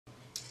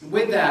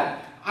With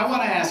that, I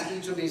want to ask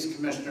each of these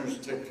commissioners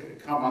to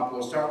come up.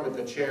 We'll start with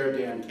the chair,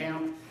 Dan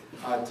Camp,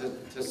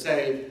 to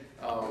say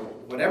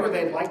whatever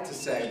they'd like to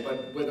say,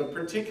 but with a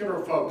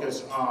particular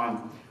focus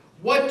on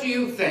what do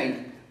you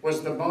think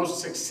was the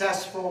most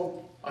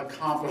successful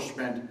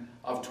accomplishment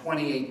of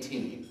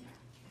 2018?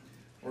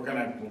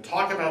 We'll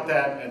talk about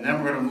that, and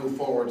then we're going to move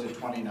forward to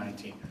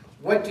 2019.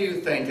 What do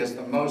you think is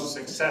the most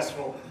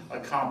successful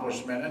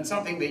accomplishment and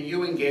something that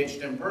you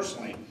engaged in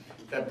personally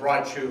that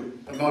brought you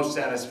the most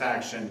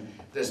satisfaction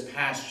this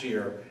past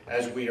year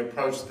as we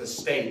approach the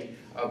state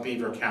of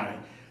Beaver County?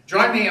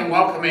 Join me in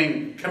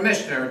welcoming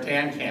Commissioner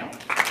Dan Camp.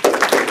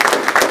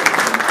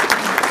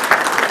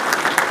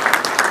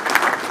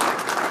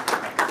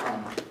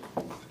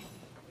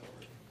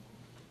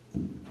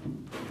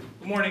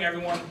 Good morning,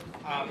 everyone.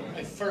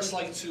 I'd first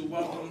like to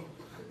welcome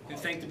and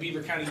thank the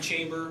Beaver County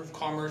Chamber of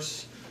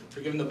Commerce for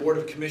giving the Board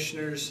of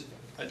Commissioners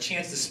a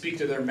chance to speak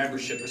to their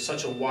membership. There's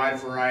such a wide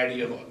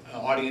variety of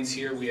audience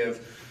here. We have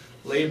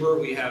labor,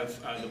 we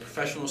have the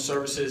professional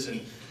services,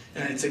 and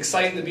it's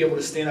exciting to be able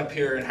to stand up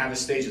here and have a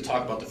stage to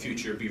talk about the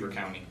future of Beaver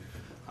County.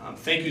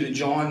 Thank you to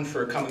John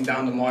for coming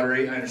down to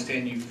moderate. I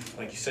understand you,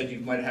 like you said, you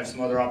might have some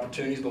other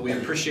opportunities, but we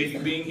appreciate you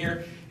being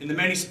here, and the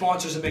many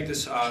sponsors that make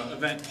this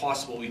event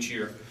possible each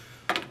year.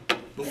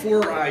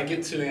 Before I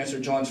get to answer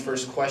John's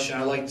first question,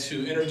 I'd like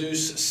to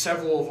introduce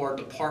several of our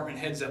department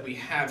heads that we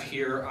have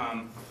here.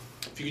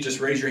 If you could just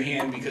raise your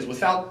hand, because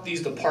without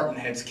these department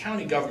heads,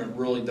 county government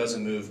really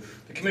doesn't move.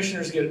 The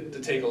commissioners get to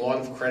take a lot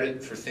of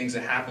credit for things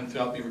that happen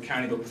throughout Beaver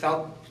County, but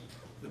without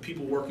the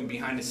people working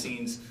behind the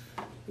scenes,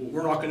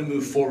 we're not going to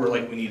move forward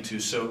like we need to.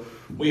 So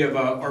we have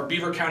our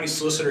Beaver County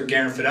Solicitor,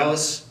 Garen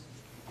Fidelis,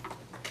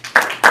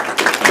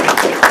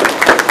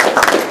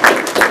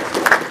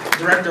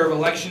 Director of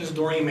Elections,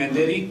 Doreen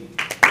Manditti,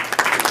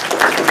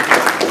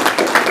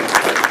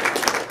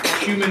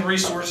 Human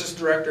Resources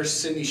Director,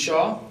 Cindy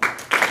Shaw,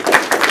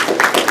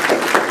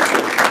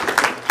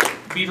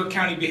 Beaver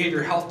County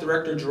Behavioral Health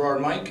Director,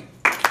 Gerard Mike,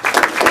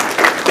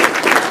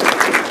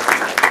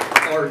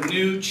 our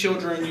new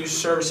Children and Youth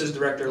Services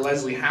Director,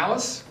 Leslie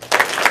Hallis,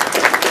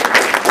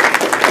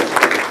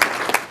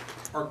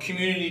 our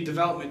Community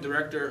Development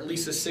Director,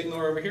 Lisa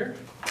Signor over here,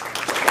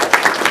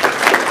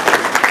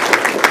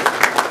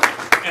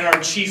 and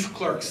our Chief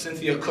Clerk,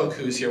 Cynthia Cook,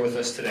 who's here with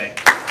us today.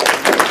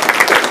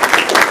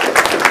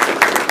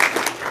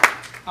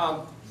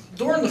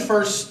 During the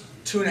first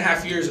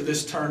 2.5 years of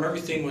this term,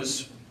 everything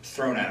was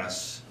thrown at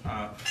us.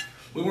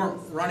 We weren't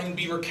running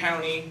Beaver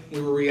County,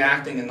 we were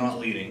reacting and not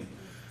leading.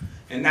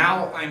 And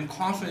now I'm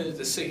confident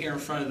to sit here in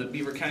front of the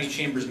Beaver County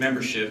Chamber's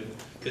membership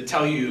to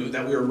tell you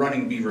that we are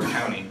running Beaver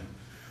County.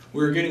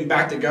 We are getting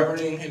back to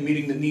governing and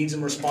meeting the needs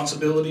and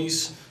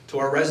responsibilities to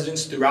our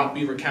residents throughout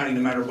Beaver County,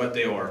 no matter what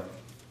they are.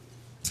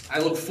 I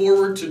look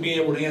forward to being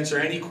able to answer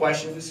any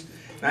questions,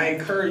 and I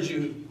encourage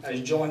you,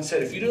 as John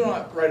said, if you do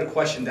not write a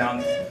question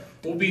down,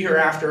 we'll be here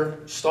after.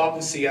 Stop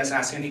and see us,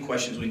 ask any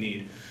questions we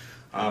need.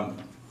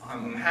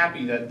 I'm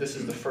happy that this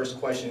is the first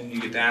question you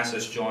get to ask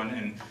us, John,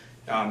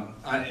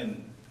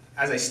 and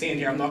as I stand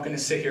here, I'm not going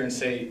to sit here and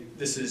say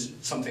this is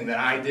something that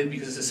I did,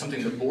 because this is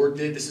something the board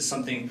did, this is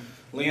something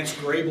Lance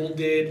Grable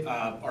did,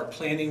 our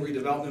planning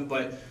redevelopment,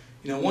 but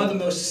one of the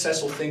most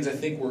successful things I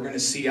think we're going to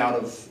see out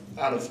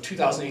of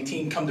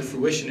 2018 come to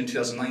fruition in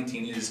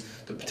 2019 is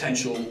the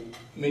potential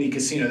mini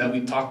casino that we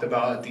talked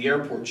about at the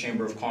Airport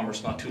Chamber of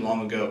Commerce not too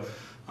long ago.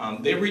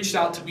 They reached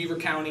out to Beaver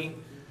County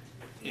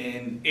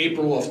in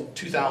April of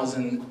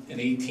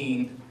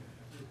 2018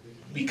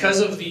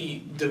 because of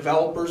the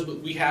developers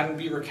we have in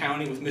Beaver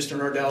County with Mr.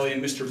 Nardelli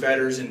and Mr.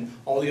 Betters and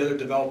all the other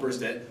developers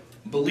that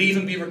believe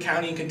in Beaver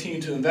County and continue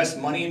to invest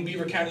money in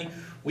Beaver County.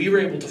 We were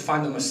able to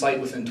find them a site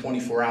within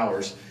 24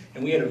 hours,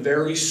 and we had a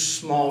very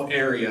small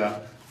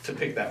area to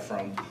pick that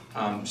from.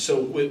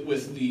 So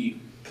with the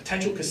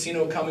potential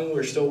casino coming,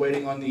 we're still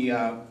waiting on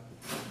the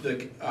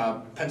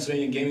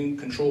Pennsylvania Gaming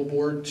Control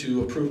Board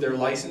to approve their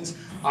license.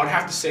 I would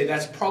have to say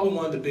that's probably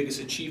one of the biggest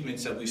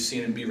achievements that we've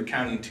seen in Beaver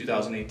County in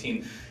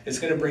 2018. It's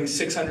going to bring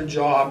 600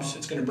 jobs,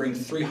 it's going to bring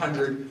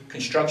 300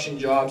 construction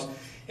jobs,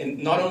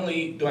 and not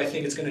only do I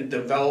think it's going to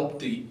develop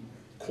the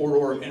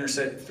corridor of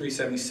Interstate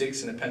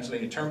 376 and the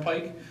Pennsylvania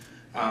Turnpike,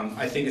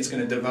 I think it's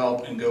going to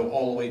develop and go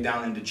all the way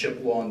down into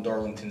Chippewa and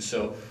Darlington.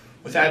 So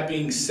with that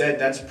being said,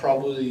 that's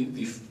probably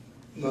the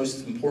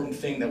most important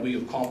thing that we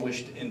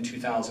accomplished in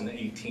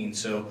 2018.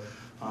 So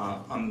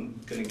I'm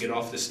going to get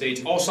off the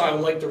stage. Also, I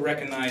would like to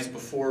recognize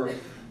before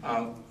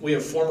we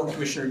have former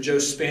Commissioner Joe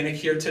Spanik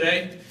here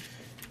today,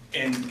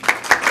 and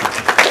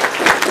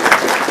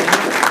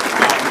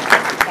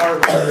our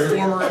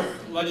former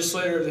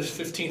legislator of the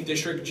 15th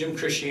District, Jim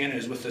Christiana,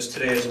 is with us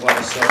today as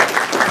well. So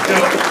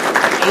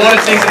a lot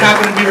of things that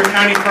happened in Beaver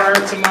County prior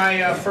to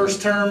my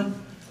first term.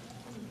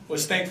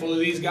 Was thankful to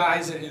these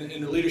guys and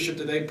the leadership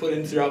that they put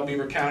in throughout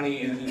Beaver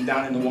County and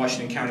down into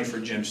Washington County for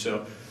Jim.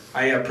 So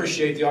I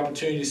appreciate the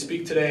opportunity to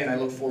speak today, and I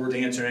look forward to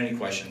answering any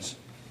questions.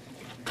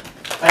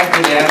 Thank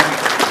you, Dan.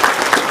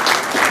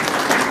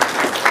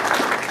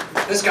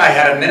 This guy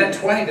had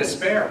 1:20 to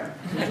spare.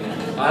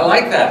 I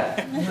like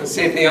that. Let's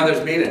see if the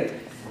others beat it.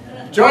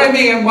 Join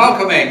me in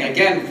welcoming,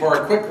 again,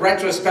 for a quick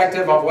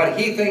retrospective of what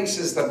he thinks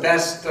is the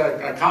best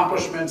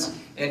accomplishments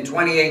in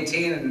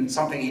 2018 and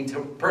something he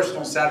took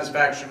personal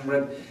satisfaction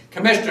with,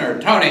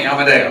 Commissioner Tony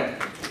Amadeo.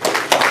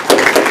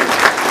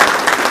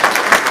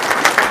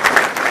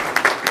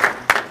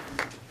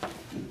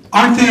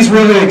 Aren't these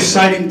really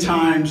exciting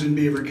times in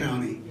Beaver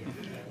County?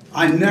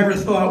 I never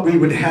thought we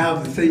would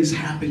have the things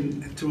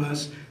happen to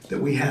us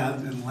that we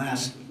have in the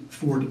last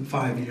 4 to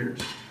 5 years.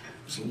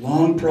 It's a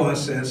long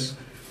process,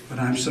 but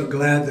I'm so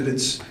glad that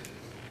it's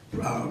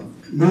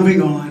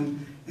moving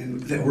on and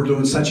that we're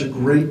doing such a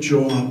great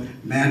job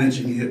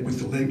managing it with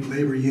the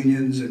labor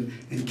unions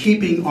and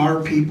keeping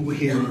our people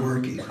here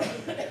working.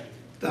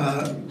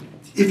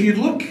 If you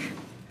look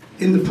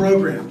in the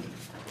program,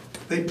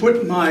 they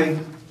put my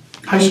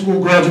high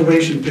school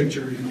graduation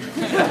picture in.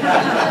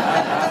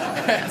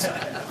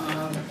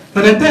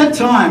 But at that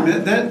time,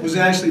 that was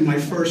actually my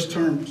first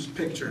term's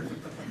picture.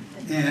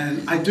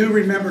 And I do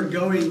remember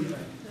going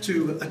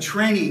to a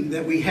training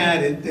that we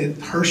had at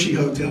Hershey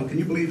Hotel. Can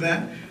you believe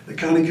that? The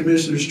county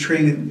commissioners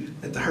training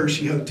at the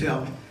Hershey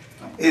Hotel.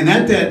 And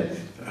at that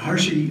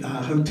Hershey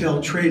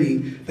Hotel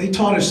training, they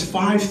taught us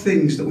 5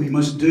 things that we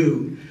must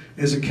do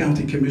as a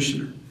county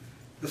commissioner.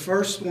 The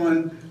first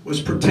one was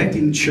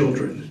protecting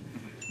children.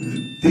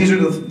 These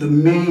are the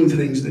main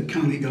things that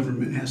county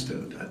government has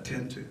to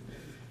attend to.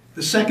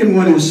 The second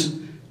one is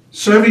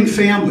serving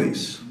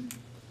families.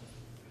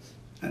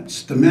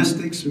 That's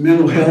domestics,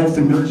 mental health,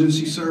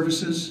 emergency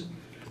services.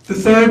 The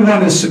third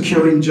one is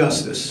securing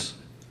justice,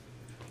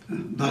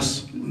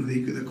 thus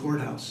the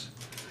courthouse.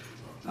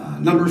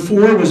 Number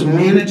 4 was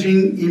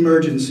managing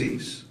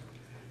emergencies.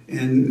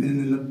 And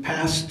in the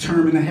past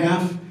term and a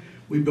half,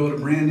 we built a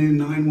brand new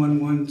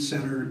 911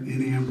 center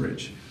in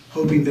Ambridge,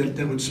 hoping that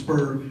that would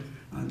spur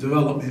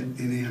development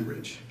in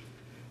Ambridge.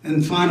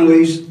 And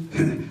finally,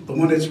 the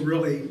one that's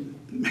really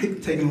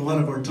taken a lot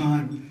of our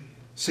time,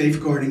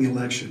 safeguarding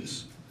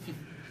elections.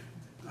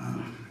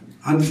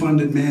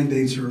 Unfunded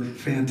mandates are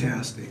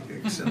fantastic,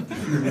 except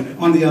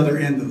on the other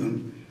end of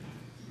them.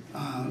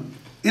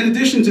 In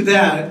addition to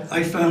that,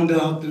 I found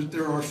out that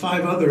there are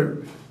 5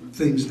 other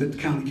things that the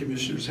county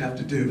commissioners have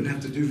to do and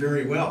have to do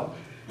very well.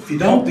 If you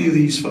don't do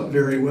these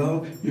very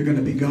well, you're going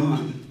to be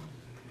gone.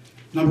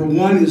 Number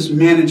 1 is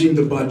managing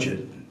the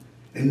budget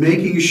and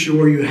making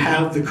sure you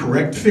have the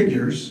correct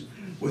figures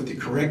with the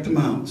correct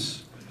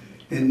amounts.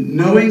 And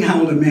knowing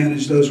how to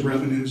manage those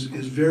revenues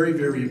is very,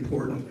 very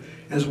important,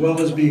 as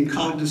well as being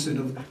cognizant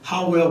of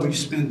how well we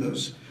spend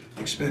those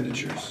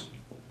expenditures.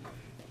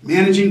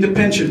 Managing the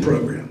pension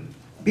program.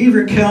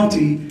 Beaver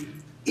County,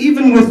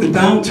 even with the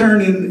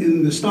downturn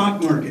in the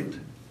stock market,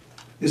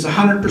 is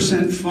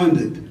 100%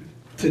 funded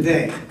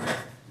today.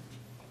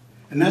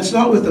 And that's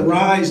not with the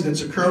rise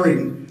that's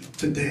occurring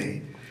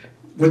today.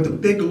 With the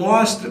big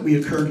loss that we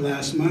occurred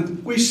last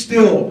month, we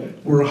still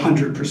were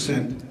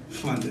 100%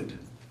 funded.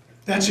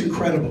 That's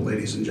incredible,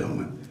 ladies and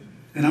gentlemen.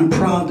 And I'm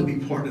proud to be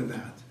part of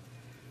that.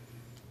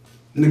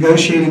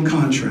 Negotiating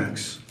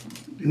contracts.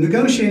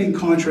 Negotiating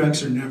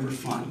contracts are never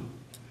fun,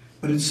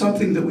 but it's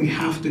something that we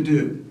have to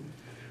do.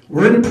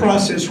 We're in a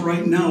process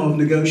right now of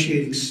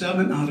negotiating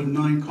 7 out of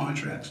 9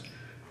 contracts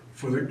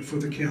for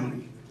the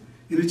county.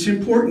 And it's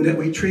important that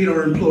we treat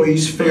our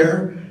employees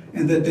fair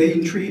and that they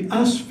treat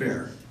us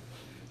fair.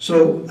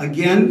 So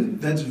again,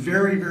 that's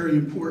very, very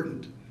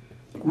important.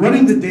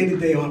 Running the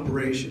day-to-day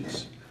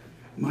operations.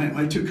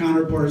 My 2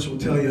 counterparts will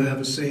tell you I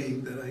have a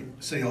saying that I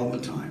say all the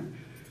time,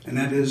 and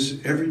that is,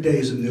 every day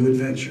is a new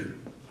adventure.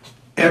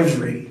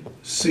 Every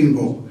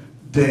single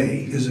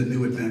day is a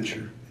new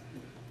adventure.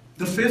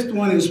 The 5th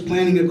one is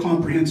planning a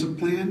comprehensive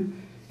plan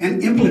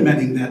and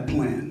implementing that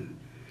plan.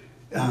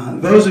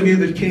 Those of you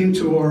that came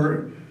to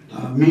our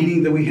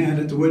meeting that we had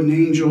at the Wooden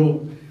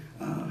Angel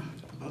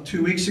about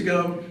 2 weeks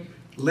ago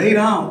laid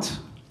out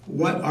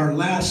what our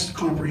last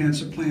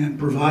comprehensive plan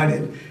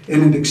provided,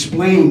 and it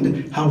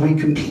explained how we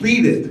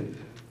completed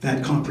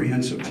that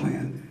comprehensive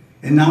plan.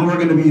 And now we're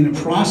going to be in a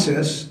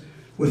process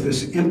with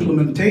this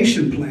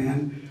implementation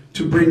plan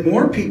to bring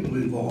more people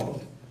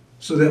involved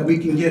so that we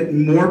can get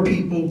more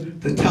people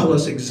to tell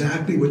us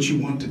exactly what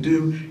you want to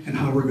do and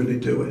how we're going to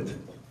do it.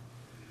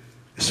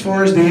 As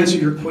far as to answer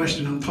your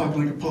question, I'm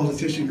talking like a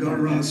politician going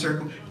around in a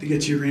circle to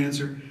get your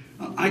answer.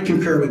 I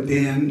concur with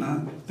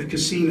Dan. The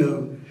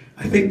casino,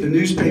 I think the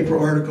newspaper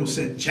article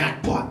said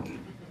jackpot.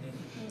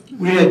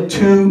 We had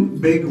 2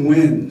 big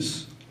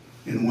wins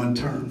in one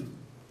term.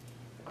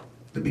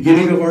 The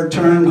beginning of our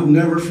term, I'll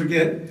never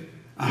forget,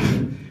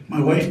 my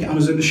wife, I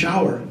was in the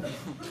shower.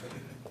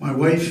 My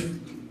wife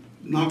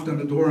knocked on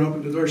the door,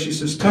 opened the door, she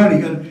says, "Tony,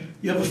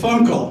 you have a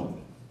phone call."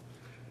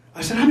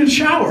 I said, "I'm in the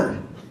shower."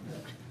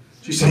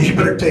 She said, "You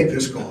better take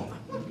this call."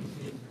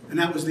 And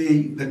that was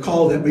the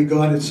call that we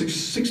got at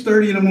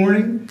 6:30 in the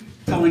morning,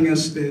 telling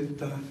us that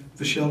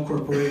the Shell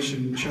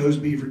Corporation chose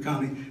Beaver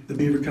County, the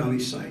Beaver County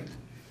site.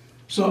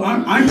 So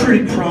I'm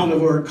pretty proud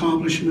of our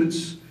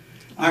accomplishments.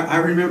 I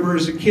remember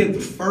as a kid, the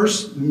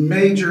first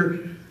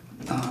major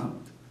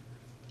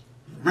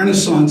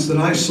renaissance that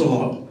I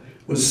saw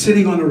was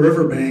sitting on a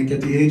riverbank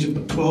at the age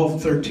of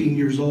 12, 13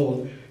 years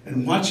old,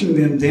 and watching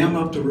them dam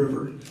up the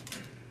river,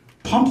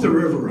 pump the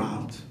river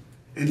out,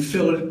 and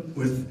fill it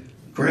with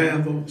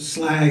gravel,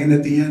 slag, and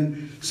at the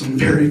end, some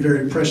very,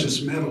 very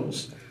precious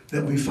metals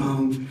that we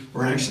found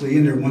were actually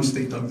in there once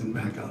they dug them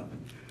back up.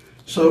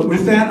 So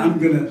with that, I'm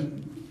going to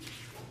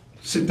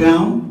sit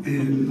down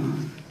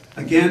and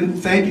again,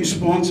 thank you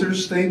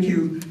sponsors, thank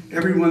you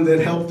everyone that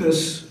helped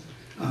us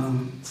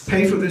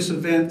pay for this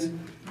event.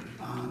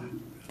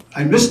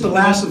 I missed the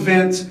last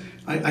event.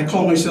 I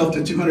call myself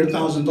the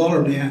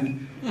 $200,000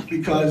 man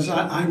because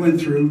I went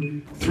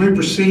through 3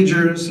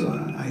 procedures.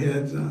 I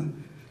had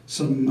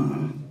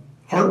some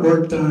heart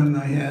work done.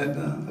 I had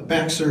a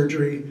back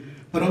surgery,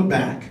 but I'm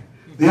back.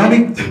 The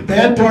only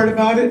bad part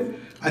about it,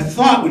 I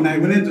thought when I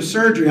went into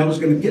surgery I was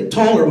going to get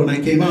taller when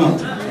I came out.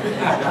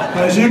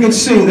 But as you can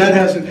see, that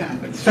hasn't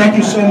happened. Thank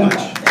you so much.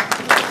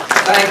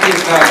 Thank you,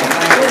 Tony.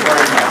 Thank you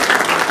very much.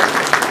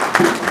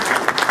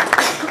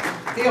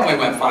 He only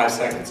went 5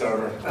 seconds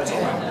over. That's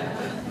all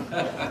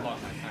right.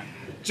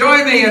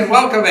 Join me in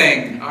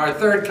welcoming our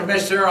 3rd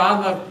commissioner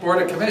on the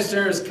Board of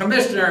Commissioners,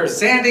 Commissioner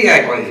Sandy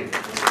Egley.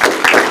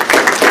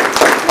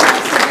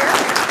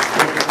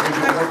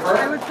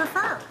 I would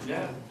prefer.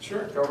 Yeah,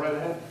 sure. Go right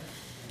ahead.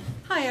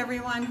 Hi,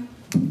 everyone.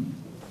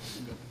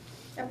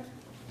 Yep.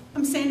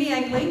 I'm Sandy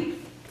Egley.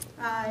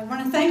 I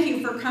want to thank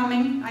you for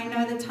coming. I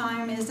know the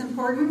time is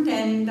important,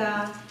 and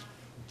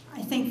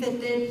I think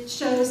that it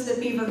shows that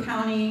Beaver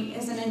County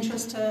is an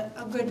interest to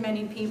a good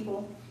many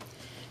people.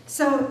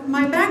 So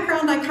my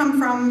background, I come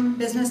from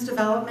business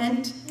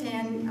development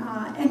and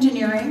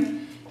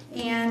engineering,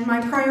 and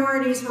my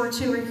priorities were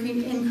to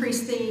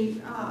increase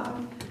the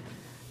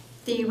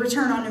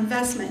return on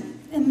investment.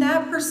 And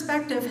that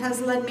perspective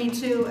has led me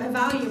to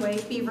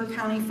evaluate Beaver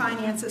County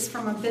finances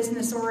from a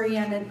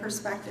business-oriented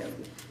perspective,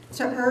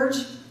 to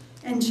urge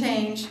and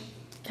change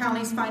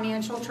county's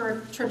financial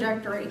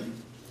trajectory.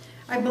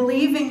 I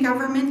believe in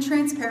government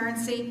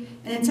transparency,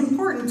 and it's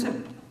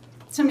important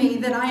to me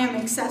that I am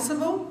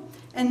accessible,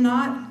 and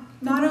not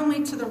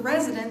only to the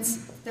residents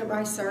that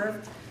I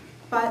serve,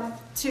 but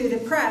to the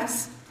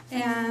press,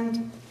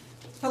 and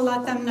to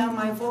let them know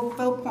my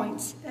vote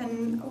points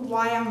and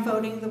why I'm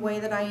voting the way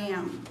that I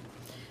am.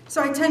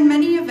 So I attend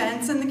many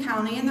events in the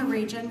county and the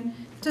region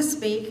to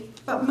speak,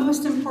 but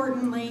most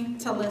importantly,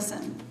 to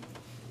listen.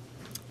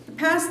 The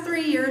past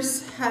 3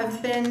 years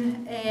have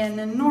been an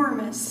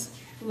enormous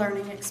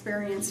learning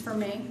experience for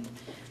me.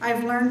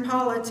 I've learned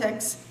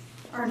politics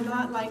are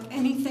not like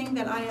anything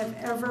that I have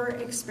ever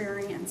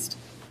experienced.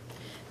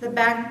 The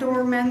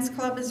backdoor men's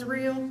club is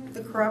real,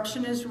 the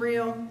corruption is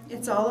real.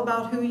 It's all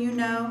about who you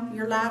know,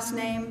 your last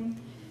name,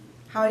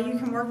 how you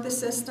can work the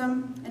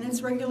system, and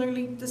it's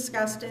regularly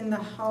discussed in the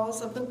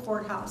halls of the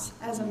courthouse,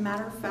 as a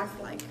matter of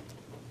fact, like.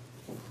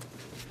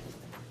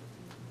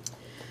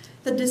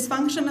 The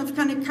dysfunction of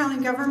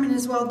county government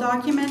is well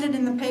documented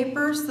in the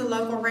papers, the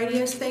local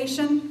radio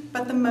station,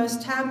 but the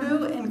most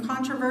taboo and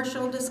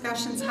controversial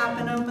discussions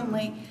happen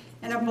openly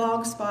in a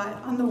blog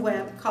spot on the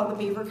web called the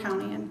Beaver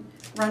Countian,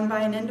 run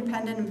by an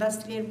independent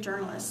investigative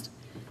journalist.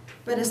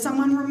 But as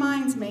someone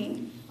reminds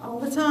me all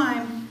the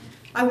time,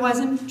 I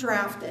wasn't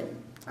drafted.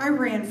 I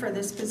ran for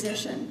this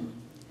position,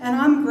 and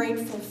I'm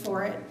grateful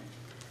for it.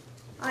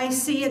 I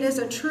see it as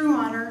a true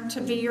honor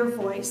to be your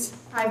voice.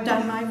 I've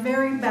done my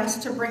very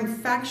best to bring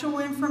factual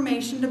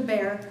information to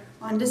bear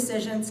on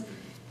decisions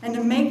and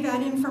to make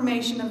that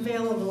information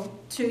available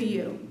to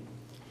you.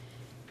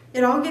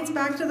 It all gets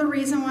back to the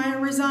reason why I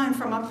resigned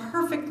from a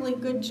perfectly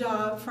good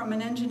job from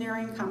an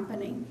engineering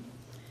company.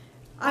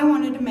 I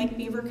wanted to make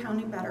Beaver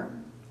County better.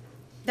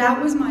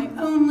 That was my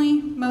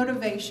only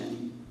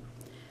motivation.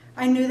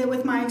 I knew that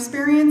with my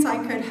experience, I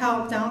could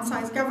help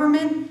downsize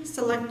government,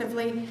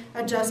 selectively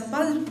adjust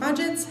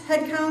budgets,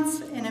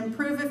 headcounts, and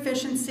improve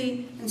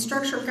efficiency and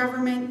structure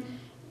government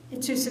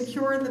to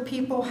secure the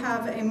people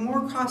have a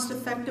more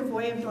cost-effective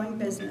way of doing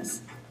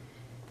business.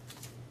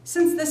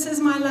 Since this is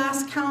my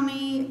last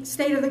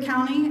state of the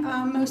county,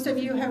 most of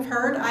you have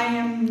heard, I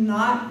am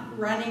not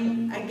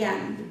running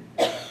again.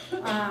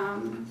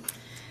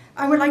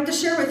 I would like to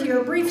share with you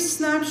a brief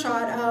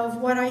snapshot of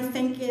what I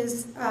think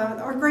is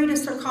our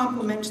greatest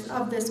accomplishment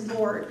of this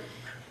board.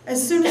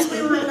 As soon as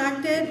we were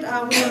elected,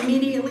 we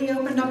immediately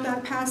opened up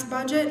that past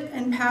budget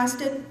and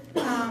passed it.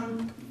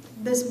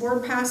 This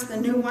board passed the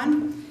new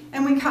one,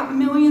 and we cut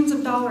millions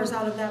of dollars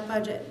out of that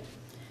budget.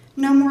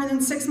 No more than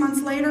 6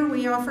 months later,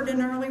 we offered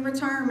an early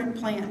retirement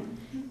plan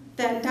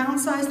that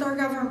downsized our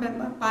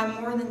government by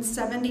more than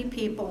 70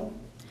 people.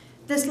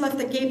 This left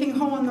a gaping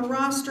hole in the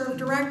roster of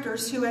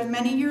directors who had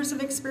many years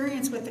of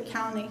experience with the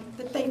county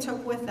that they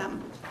took with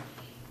them.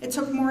 It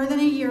took more than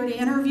a year to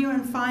interview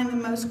and find the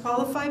most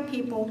qualified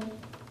people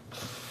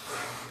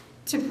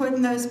to put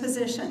in those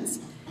positions.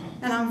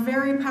 And I'm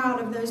very proud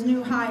of those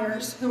new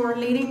hires who are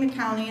leading the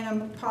county in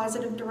a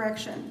positive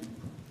direction.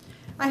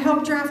 I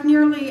helped draft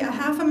nearly a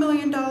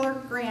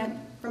 $500,000 grant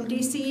from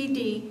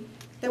DCED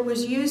that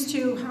was used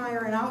to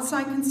hire an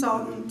outside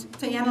consultant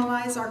to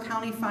analyze our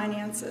county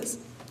finances.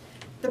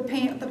 The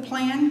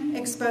plan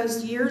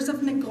exposed years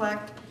of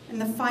neglect and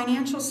the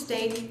financial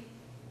state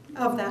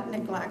of that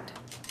neglect.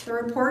 The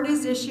report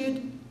is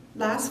issued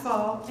last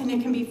fall, and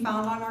it can be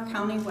found on our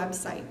county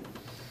website.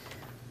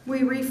 We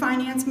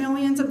refinance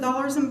millions of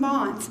dollars in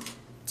bonds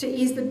to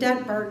ease the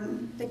debt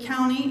burden. The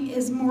county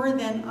is more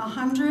than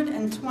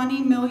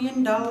 $120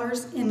 million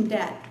in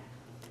debt.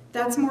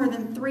 That's more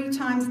than 3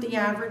 times the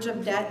average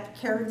of debt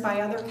carried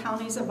by other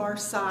counties of our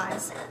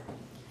size.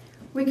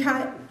 We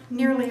cut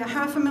nearly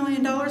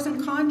 $500,000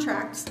 in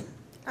contracts,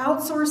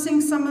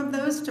 outsourcing some of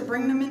those to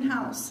bring them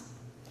in-house.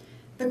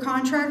 The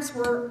contracts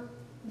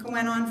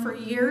went on for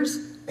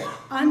years,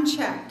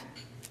 unchecked,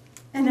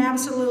 and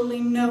absolutely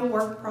no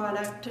work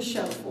product to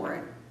show for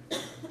it.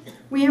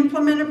 We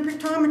implemented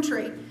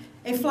pictometry,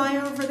 a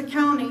flyover the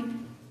county,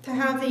 to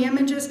have the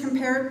images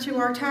compared to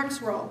our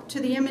tax roll, to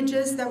the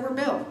images that were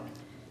built.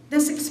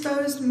 This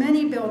exposed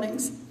many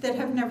buildings that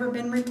have never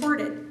been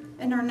reported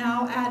and are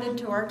now added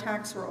to our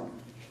tax roll.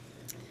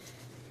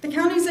 The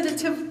county's at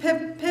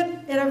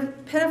a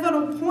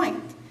pivotal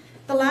point.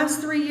 The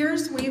last 3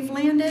 years, we've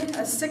landed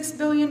a $6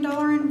 billion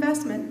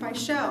investment by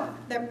Shell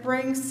that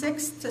brings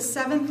 6,000 to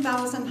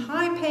 7,000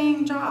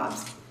 high-paying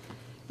jobs,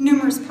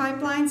 numerous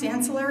pipelines,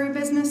 ancillary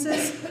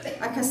businesses,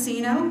 a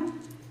casino,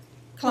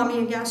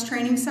 Columbia Gas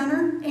Training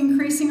Center,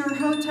 increasing our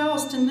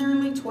hotels to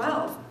nearly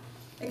 12,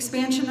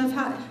 expansion of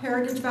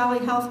Heritage Valley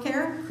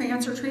Healthcare,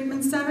 Cancer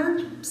Treatment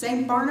Center,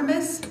 St.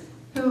 Barnabas,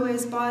 who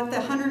has bought the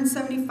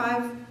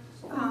 175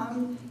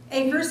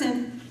 acres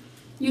and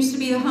used to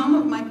be the home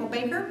of Michael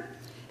Baker,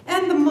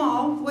 and the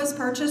mall was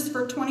purchased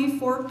for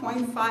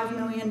 $24.5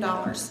 million.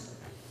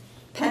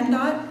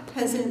 PennDOT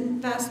has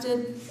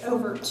invested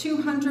over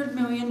 $200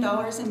 million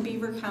in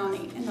Beaver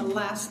County in the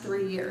last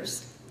 3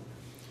 years.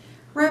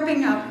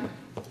 Wrapping up,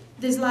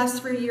 these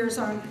last 3 years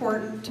are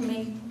important to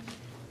me,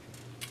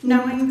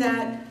 knowing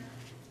that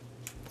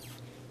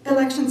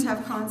elections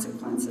have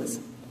consequences.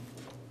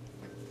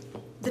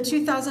 The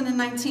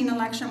 2019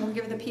 election will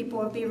give the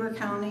people of Beaver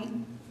County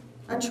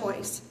a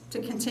choice to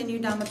continue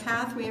down the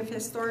path we have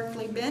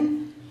historically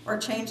been or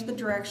change the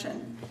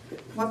direction.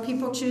 What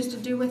people choose to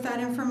do with that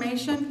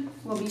information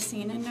will be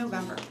seen in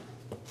November.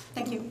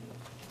 Thank you.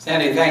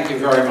 Sandy, thank you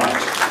very much.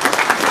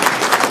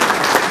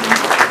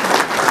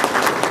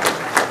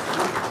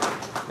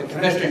 The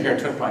commissioner here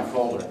took my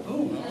folder.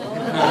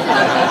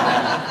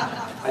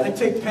 I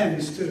take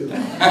pens too.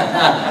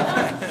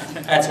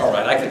 That's all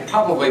right. I could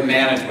probably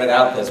manage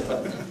without this,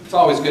 but it's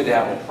always good to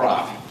have a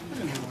prop.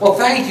 Well,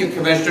 thank you,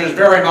 commissioners,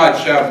 very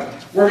much.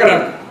 We're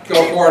going to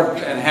go forward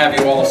and have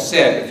you all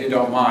sit, if you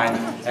don't mind,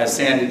 as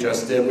Sandy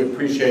just did. We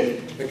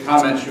appreciate the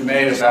comments you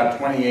made about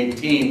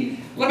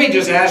 2018. Let me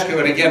just ask you,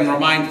 and again,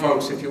 remind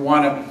folks, if you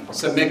want to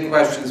submit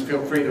questions,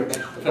 feel free to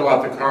fill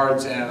out the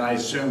cards, and I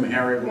assume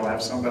Harry will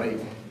have somebody,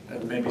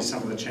 maybe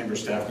some of the chamber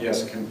staff,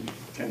 yes, can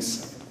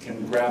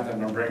grab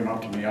them and bring them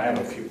up to me. I have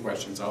a few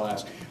questions I'll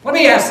ask. Let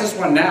me ask this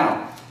one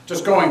now.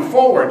 Just going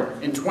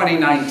forward in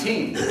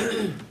 2019,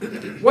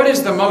 what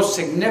is the most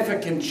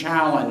significant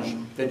challenge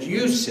that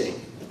you see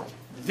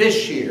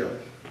this year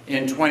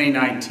in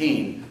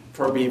 2019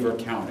 for Beaver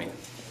County?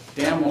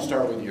 Dan, we'll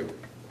start with you.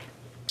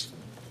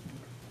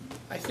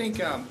 I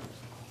think,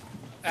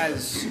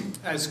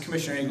 as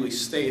Commissioner Egley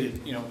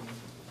stated,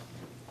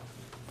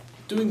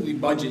 doing the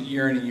budget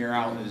year in and year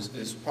out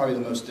is probably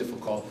the most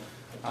difficult.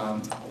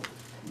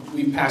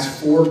 We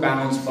passed 4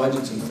 balanced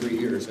budgets in 3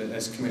 years.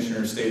 As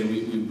Commissioner stated,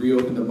 we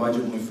reopened the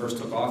budget when we first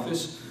took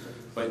office,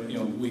 but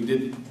we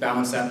did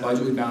balance that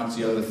budget. We balanced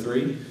the other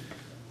 3.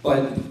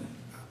 But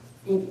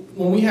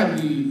when we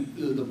have the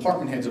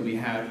department heads that we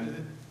have,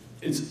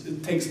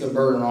 it takes the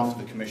burden off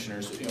of the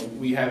commissioners.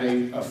 We have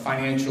a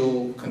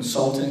financial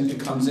consultant that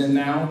comes in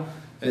now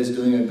that is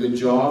doing a good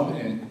job,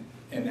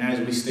 and as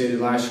we stated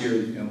last year,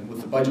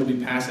 with the budget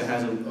we passed, it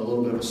has a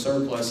little bit of a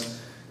surplus.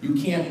 You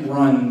can't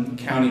run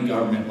county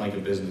government like a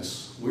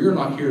business. We're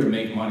not here to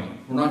make money.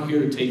 We're not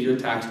here to take your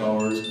tax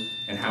dollars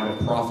and have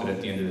a profit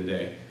at the end of the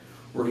day.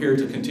 We're here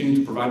to continue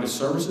to provide the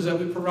services that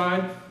we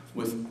provide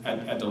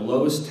at the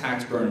lowest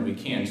tax burden we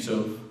can.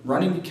 So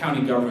running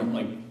county government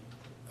like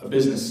a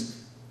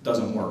business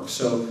doesn't work.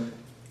 So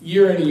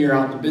year in and year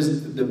out,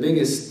 the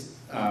biggest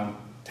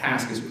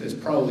task is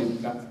probably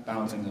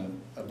balancing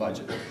a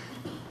budget.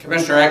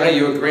 Commissioner Egley,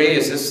 you agree?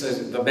 Is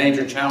this the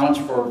major challenge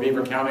for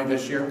Beaver County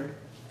this year?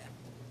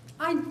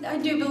 I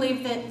do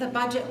believe that the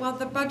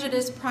budget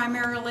is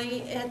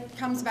primarily, it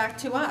comes back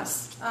to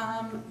us.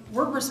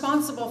 We're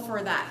responsible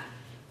for that.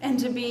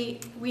 And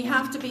we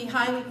have to be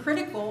highly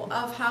critical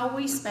of how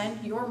we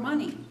spend your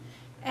money.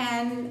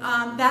 And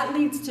that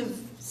leads to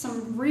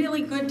some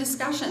really good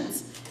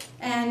discussions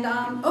and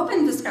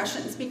open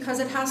discussions, because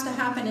it has to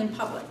happen in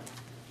public.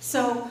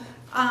 So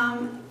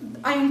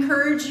I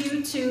encourage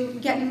you to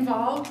get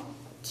involved,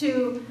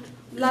 to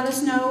let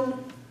us know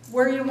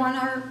where you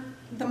want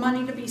the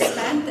money to be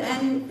spent.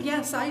 And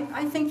yes,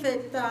 I think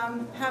that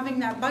having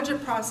that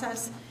budget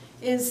process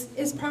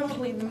is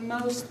probably the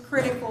most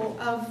critical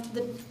of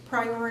the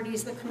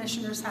priorities that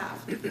commissioners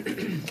have.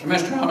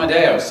 Commissioner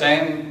Amadeo,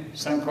 same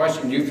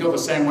question. Do you feel the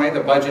same way?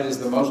 The budget is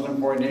the most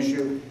important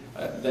issue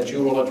that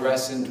you will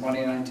address in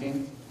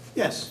 2019?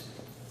 Yes.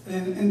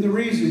 And the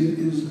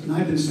reason is, and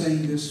I've been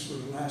saying this for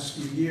the last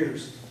few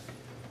years,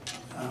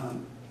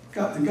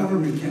 the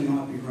government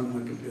cannot be run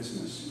like a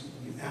business.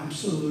 You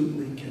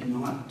absolutely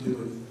cannot do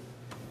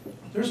it.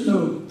 There's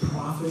no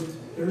profit,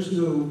 there's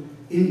no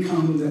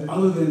income that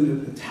other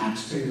than the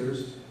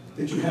taxpayers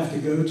that you have to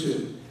go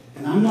to.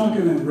 And I'm not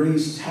going to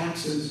raise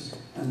taxes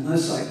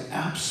unless I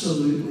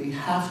absolutely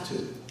have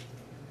to.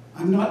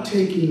 I'm not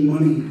taking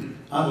money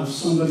out of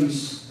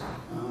somebody's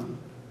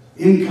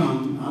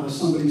income, out of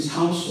somebody's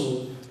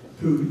household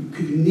who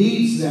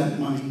needs that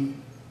money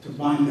to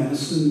buy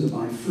medicine, to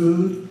buy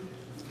food.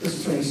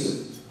 Let's face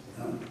it,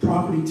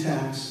 property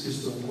tax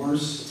is the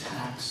worst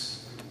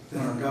tax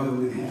that our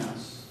government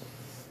has.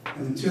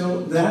 And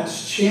until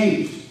that's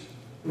changed,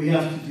 we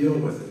have to deal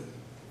with it.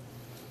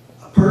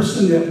 A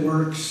person that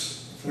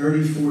works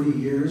 30, 40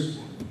 years,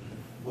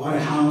 bought a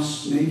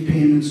house, made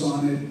payments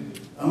on it,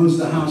 owns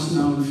the house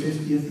now in the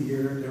 50th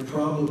year, they're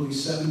probably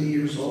 70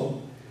 years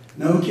old,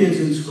 no kids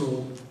in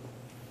school,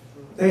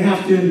 they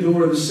have to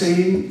endure the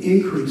same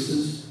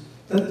increases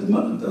that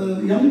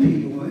the young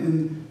people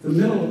and the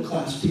middle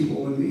class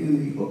people and the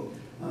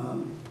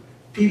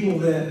people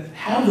that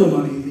have the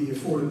money, the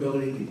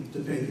affordability to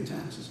pay the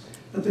taxes.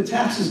 But the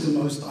tax is the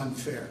most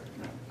unfair.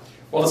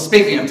 Well,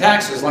 speaking of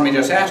taxes, let me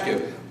just ask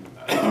you,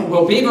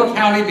 will Beaver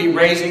County be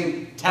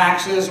raising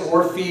taxes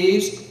or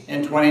fees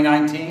in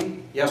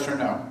 2019? Yes or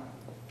no?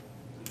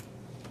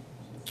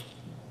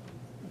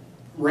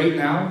 Right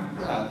now,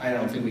 I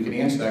don't think we can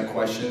answer that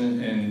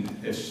question,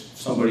 and if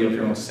somebody up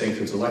here wants to say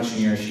if it's election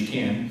year, she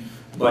can.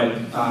 But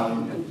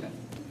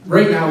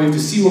right now, we have to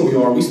see where we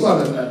are. We still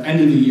have an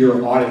end of the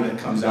year audit that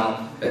comes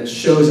out that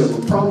shows that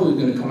we're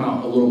probably going to come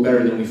out a little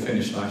better than we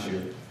finished last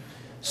year.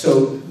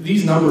 So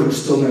these numbers are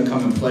still going to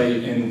come in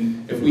play,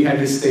 and if we had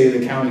this State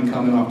of the County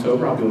come in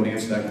October, I'll be able to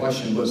answer that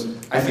question. But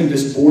I think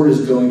this board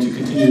is going to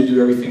continue to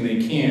do everything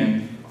they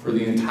can for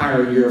the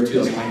entire year of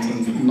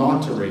 2019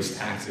 not to raise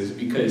taxes,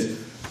 because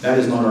that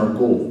is not our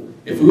goal.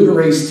 If we were to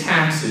raise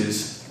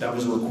taxes that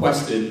was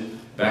requested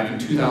back in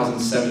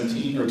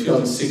 2017 or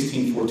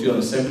 2016 for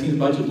 2017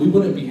 budget, we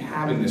wouldn't be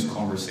having this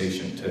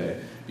conversation today,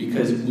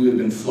 because we would have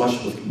been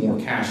flush with more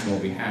cash than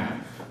what we have.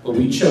 But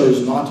we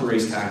chose not to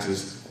raise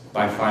taxes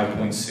by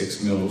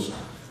 5.6 mils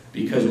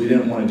because we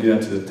didn't want to do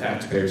that to the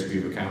taxpayers of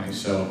Beaver County.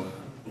 So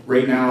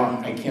right now,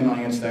 I cannot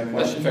answer that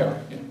question. That's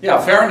fair. Yeah,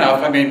 fair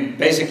enough. I mean,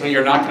 basically,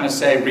 you're not going to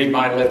say, read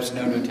my lips,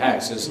 no new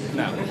taxes.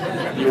 No.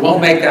 You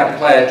won't make that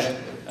pledge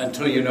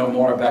until you know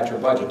more about your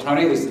budget.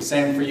 Tony, is it the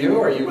same for you,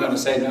 or are you going to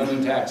say no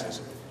new taxes?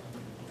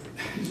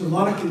 There's a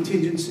lot of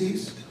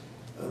contingencies.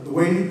 The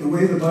way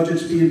the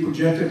budget's being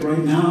projected right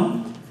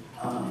now,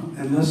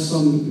 unless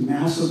some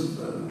massive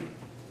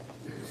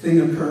thing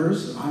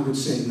occurs, I would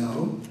say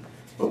no.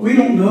 But we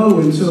don't know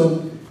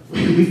until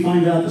we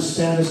find out the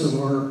status of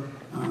our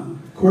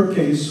court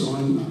case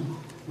on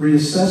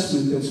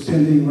reassessment that's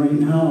pending right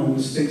now in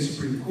the state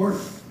Supreme Court.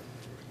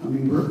 I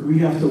mean, we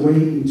have to wait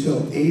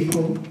until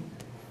April.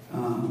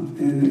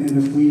 And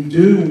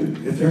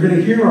if they're going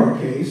to hear our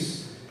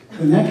case,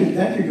 then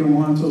that could go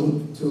on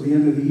till the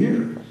end of the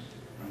year.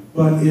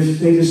 But if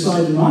they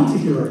decide not to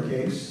hear our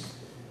case,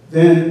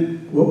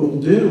 then what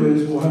we'll do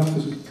is we'll have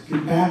to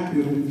get back,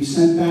 it will be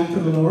sent back to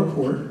the lower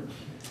court.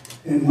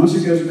 And once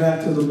it goes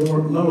back to the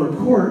lower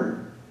court,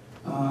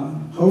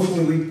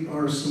 hopefully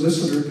our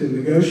solicitor can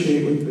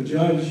negotiate with the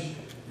judge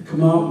to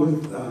come out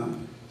with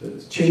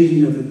the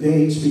changing of the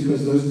dates,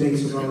 because those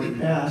dates have already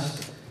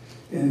passed,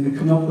 and to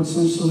come up with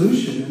some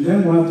solution. And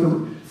then we'll have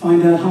to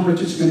find out how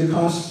much it's going to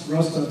cost for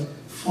us to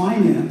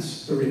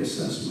finance the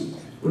reassessment.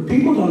 What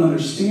people don't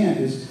understand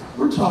is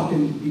we're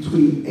talking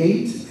between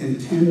 $8 and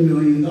 $10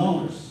 million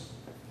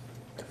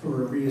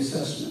for a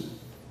reassessment.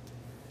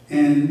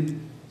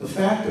 And the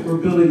fact that we're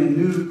building a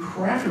new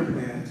cracker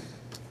plant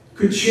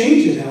could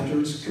change it after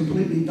it's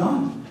completely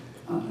done.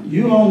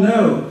 You all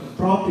know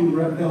property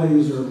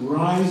values are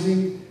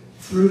rising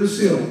through the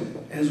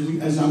ceiling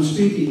as I'm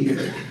speaking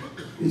here.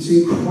 It's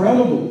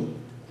incredible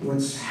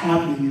what's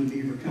happening in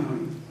Beaver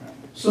County.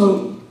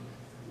 So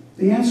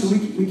the answer,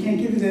 we can't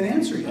give you that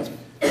answer yet.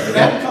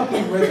 That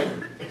coupled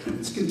with,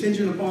 it's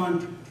contingent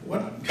upon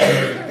what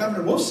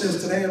Governor Wolf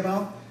says today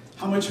about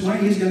how much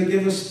money he's going to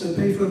give us to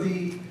pay for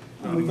the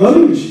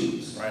voting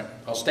machines. Right.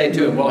 Well, stay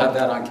tuned. We'll have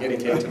that on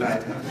KDK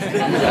tonight.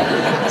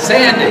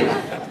 Sandy,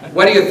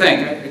 what do you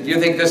think? Do you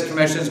think this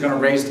commission is going to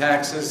raise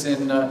taxes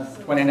in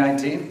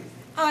 2019?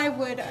 I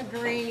would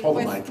agree Hold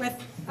the mic.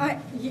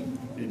 You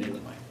need the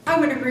mic. I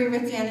would agree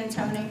with Dan and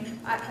Tony.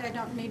 I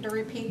don't need to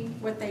repeat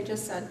what they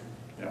just said.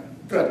 Yeah.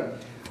 Good.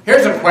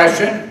 Here's a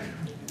question.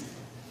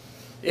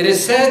 It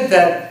is said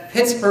that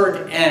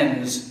Pittsburgh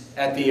ends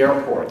at the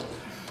airport.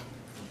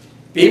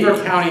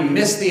 Beaver County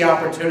missed the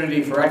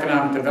opportunity for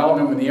economic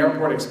development when the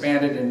airport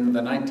expanded in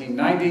the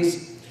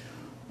 1990s.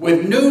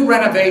 With new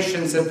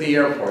renovations at the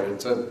airport,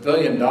 it's a $1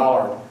 billion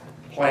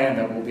plan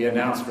that will be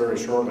announced very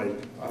shortly.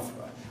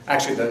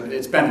 Actually,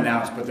 it's been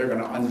announced, but they're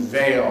going to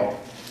unveil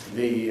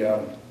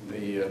the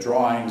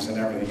drawings and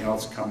everything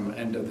else come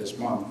end of this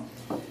month.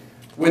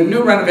 With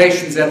new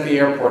renovations at the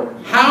airport,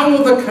 how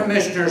will the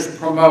commissioners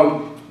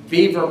promote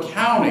Beaver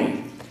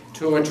County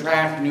to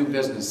attract new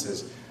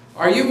businesses.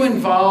 Are you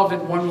involved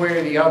in one way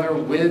or the other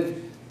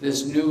with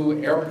this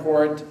new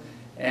airport,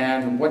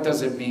 and what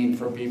does it mean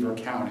for Beaver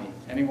County?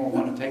 Anyone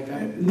want to take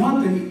that?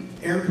 Not the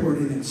airport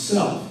in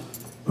itself,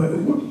 but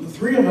the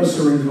three of us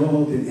are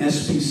involved in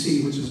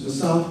SPC, which is the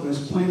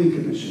Southwest Planning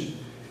Commission,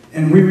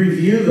 and we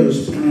review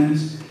those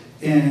plans,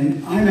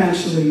 and I'm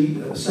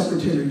actually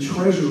Secretary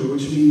Treasurer,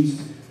 which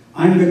means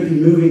I'm going to be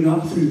moving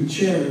up through the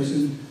chairs,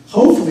 and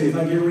hopefully if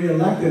I get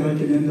reelected, I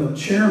can end up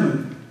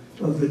chairman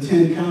of the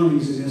 10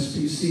 counties in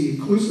SPC,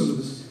 inclusive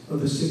of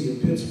the city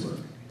of Pittsburgh.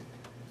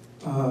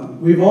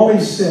 We've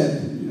always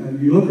said,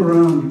 you look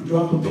around, you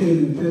drop a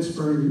pin in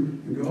Pittsburgh,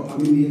 and go, at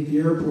the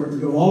airport,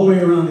 and go all the way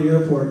around the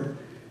airport,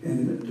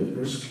 and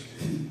there's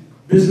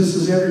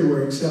businesses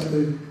everywhere except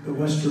the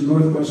western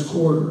northwest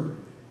corridor.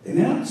 And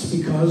that's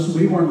because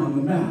we weren't on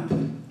the map.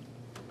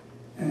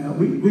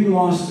 We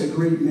lost a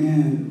great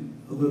man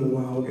a little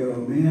while ago, a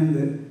man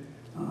that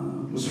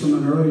was from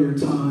an earlier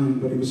time,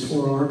 but he was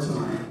for our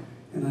time.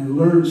 And I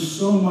learned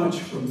so much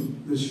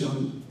from this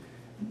gentleman.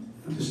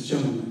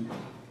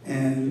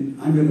 And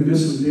I'm going to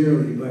miss him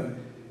dearly, but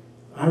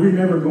I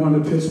remember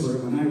going to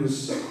Pittsburgh when I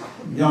was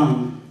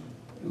young,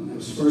 when I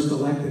was first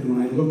elected,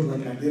 when I looked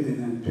like I did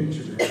in that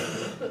picture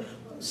there,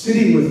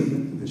 sitting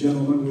with the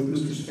gentleman, with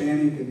Mr.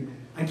 Spanik, and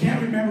I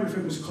can't remember if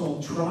it was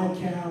called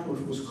Tri-Cap or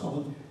if it was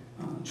called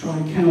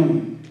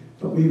Tri-County,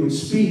 but we would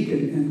speak,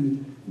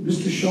 and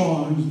Mr.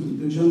 Shaw, who's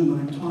the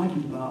gentleman I'm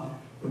talking about,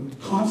 would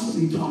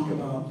constantly talk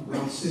about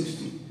Route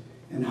 60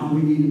 and how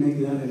we need to make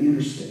that an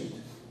interstate.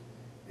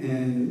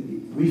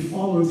 And we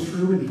followed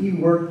through, and he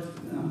worked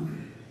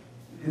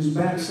his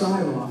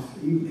backside off.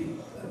 He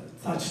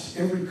touched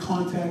every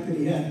contact that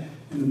he had,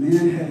 and the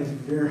man had a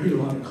very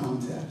lot of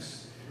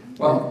contacts.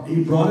 Well,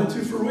 he brought it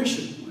to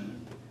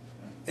fruition.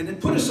 And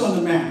it put us on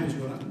the map, is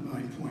what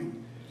my point.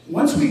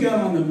 Once we got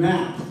on the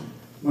map,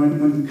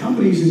 when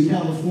companies in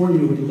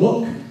California would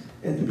look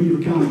at the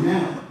Beaver County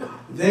map,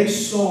 they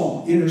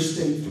saw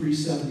Interstate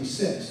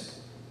 376.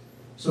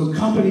 So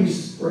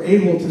companies were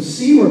able to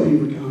see where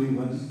Beaver County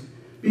was.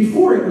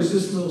 Before, it was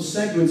just little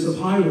segments of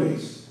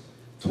highways,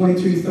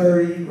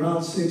 2230,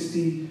 Route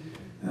 60.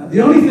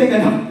 The only thing I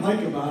don't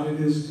like about it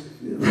is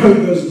the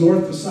road goes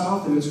north to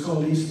south, and it's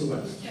called east to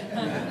west.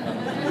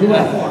 Who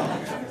I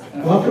thought?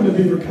 Welcome to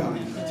Beaver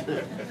County.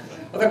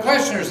 Well, the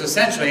questioner is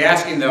essentially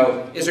asking,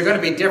 though, is it going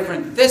to be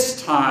different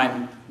this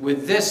time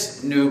with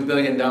this new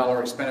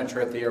billion-dollar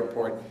expenditure at the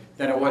airport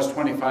than it was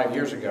 25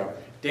 years ago?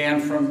 Dan,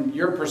 from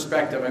your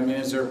perspective, I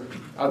mean,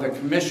 are the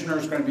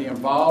commissioners going to be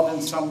involved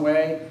in some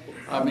way?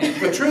 I mean,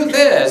 the truth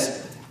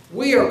is,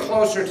 we are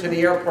closer to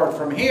the airport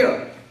from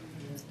here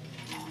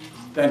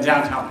than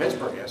downtown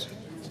Pittsburgh is,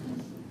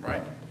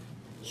 right?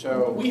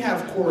 So we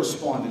have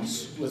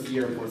correspondence with the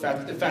airport,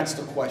 if that's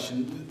the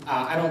question.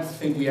 I don't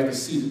think we have a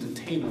seat at the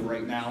table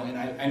right now, and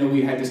I know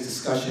we had this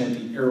discussion at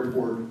the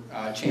airport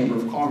Chamber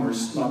of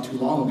Commerce not too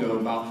long ago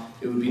about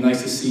it would be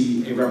nice to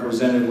see a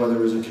representative, whether it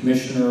was a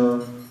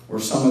commissioner or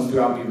someone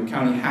throughout Beaver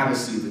County, have a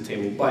seat at the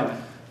table. But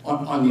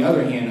on the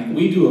other hand,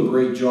 we do a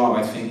great job,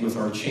 I think, with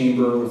our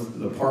chamber, with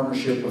the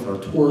partnership with our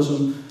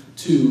tourism,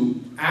 to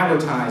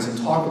advertise and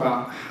talk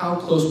about how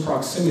close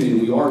proximity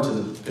we are to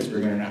the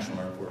Pittsburgh International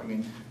Airport. I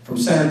mean, from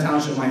Center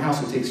Township, my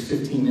house, it takes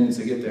 15 minutes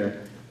to get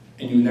there,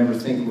 and you never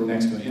think we're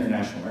next to an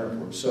international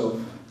airport.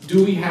 So,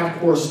 do we have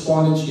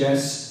correspondence?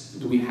 Yes.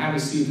 Do we have a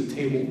seat at the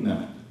table?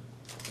 No.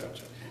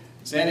 Gotcha.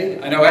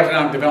 Sandy, I know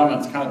economic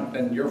development's kind of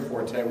been your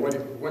forte.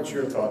 What's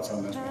your thoughts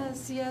on this one?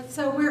 Yes, yeah.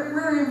 So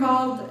we're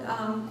involved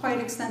quite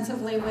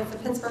extensively with the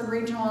Pittsburgh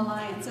Regional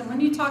Alliance. And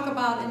when you talk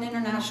about an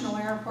international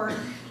airport,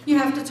 you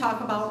have to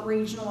talk about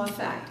regional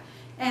effect.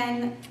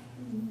 And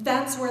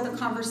that's where the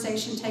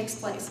conversation takes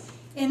place,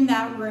 in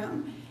that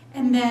room.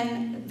 And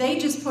then they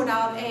just put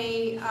out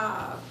a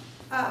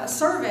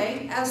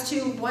survey as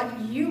to what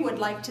you would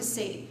like to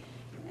see.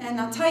 And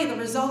I'll tell you, the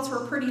results were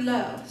pretty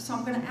low. So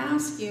I'm going to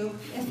ask you,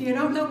 if you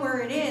don't know where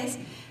it is,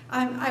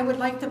 I would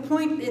like to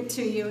point it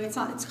to you.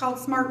 It's called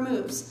Smart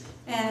Moves.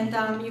 And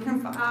you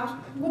can,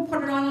 we'll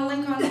put it on a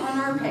link on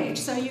our page,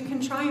 so you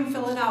can try and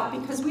fill it out,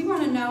 because we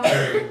want to know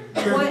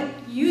what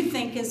you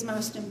think is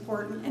most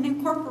important and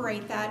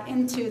incorporate that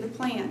into the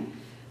plan.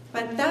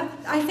 But that,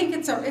 I think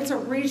it's a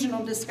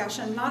regional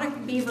discussion, not a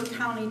Beaver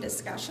County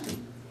discussion.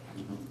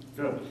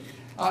 Good.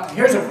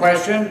 Here's a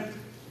question.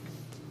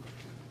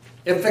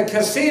 If the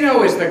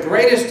casino is the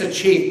greatest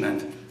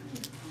achievement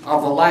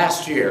of the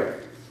last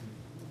year,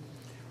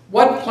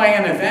 what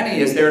plan, if any,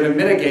 is there to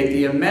mitigate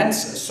the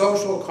immense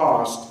social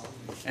cost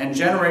and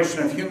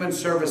generation of human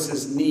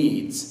services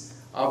needs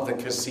of the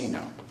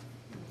casino?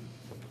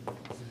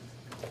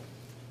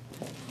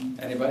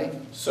 Anybody?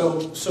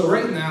 So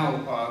right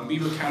now,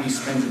 Beaver County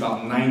spends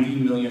about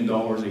 $90 million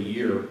a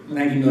year,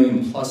 $90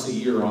 million plus a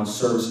year on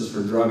services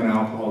for drug and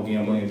alcohol,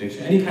 gambling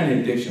addiction, any kind of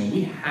addiction.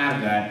 We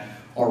have that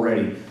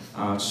already.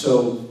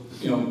 So,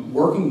 you know,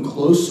 working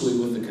closely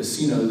with the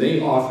casino,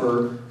 they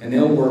offer, and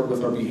they'll work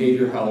with our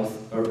behavior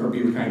health, or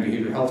Beaver County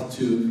Behavior Health,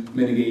 to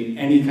mitigate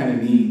any kind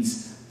of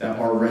needs that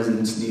our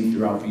residents need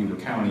throughout Beaver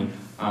County.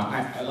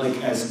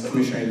 Like as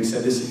Commissioner Haley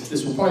said,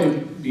 this will probably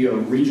be a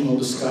regional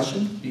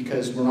discussion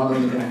because we're not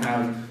only going to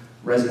have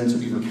residents of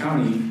Beaver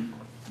County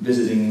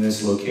visiting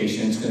this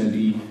location, it's going to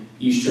be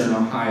Eastern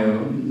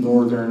Ohio,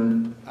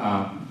 Northern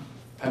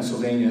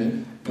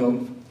Pennsylvania,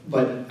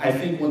 but I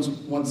think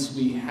once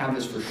we have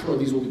this for sure,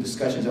 these will be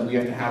discussions that we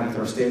have to have with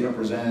our state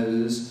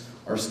representatives,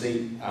 our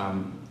state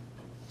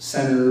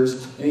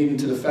senators, and even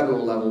to the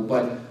federal level.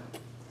 But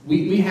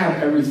we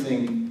have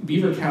everything.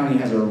 Beaver County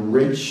has a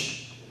rich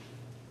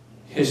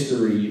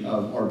history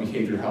of our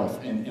behavioral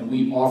health, and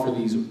we offer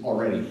these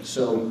already.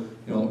 So,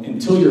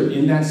 until you're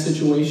in that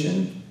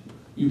situation,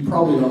 you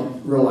probably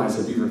don't realize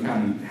that Beaver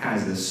County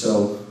has this.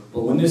 So,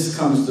 but when this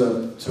comes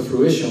to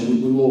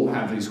fruition, we will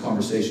have these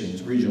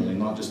conversations regionally,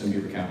 not just in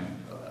Beaver County.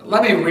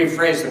 Let me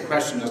rephrase the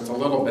question just a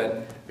little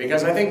bit,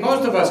 because I think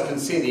most of us can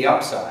see the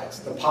upsides,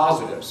 the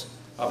positives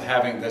of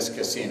having this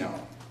casino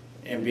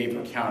in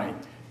Beaver County.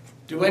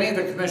 Do any of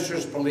the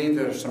commissioners believe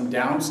there are some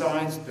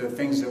downsides, the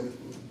things that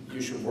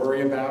you should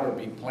worry about or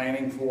be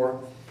planning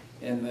for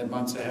in the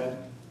months ahead?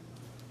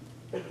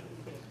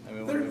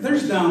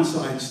 There's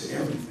downsides to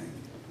everything.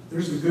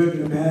 There's the good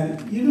and the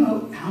bad. You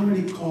know how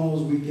many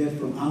calls we get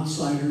from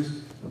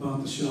outsiders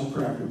about the shell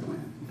cracker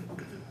plant?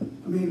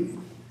 I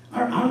mean,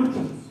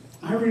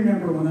 I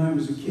remember when I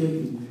was a kid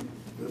and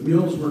the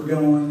mills were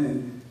going,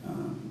 and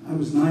I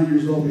was 9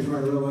 years old before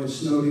I realized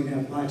snow didn't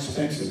have black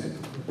specks in it.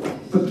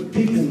 But the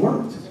people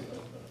worked.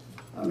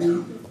 I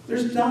mean,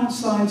 there's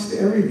downsides to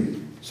everything.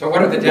 So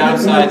what are the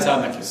downsides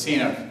on the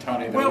casino,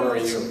 Tony, that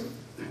worry you?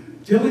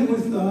 Dealing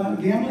with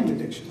gambling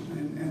addiction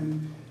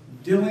and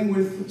dealing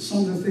with some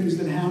of the things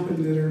that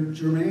happen that are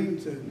germane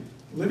to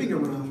living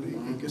around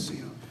a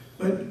casino.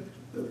 But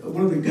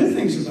one of the good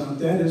things about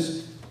that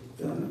is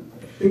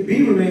Big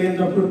Beaver may end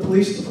up with a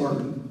police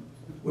department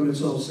when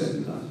it's all said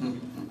and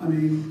done. I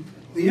mean,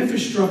 the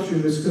infrastructure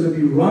that's going to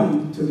be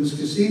run to this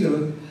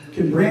casino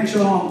can branch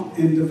off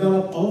and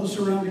develop all the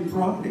surrounding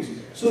properties.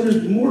 So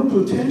there's more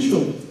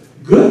potential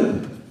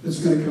good that's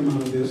going to come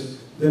out of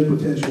this than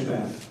potential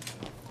bad.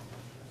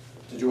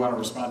 Did you want to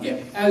respond?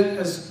 Yeah,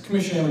 as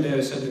Commissioner Amadeo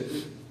said,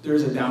 there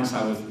is a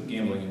downside with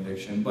gambling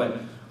addiction,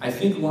 but I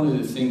think one of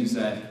the things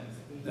that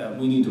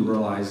we need to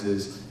realize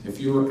is if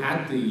you were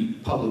at the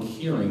public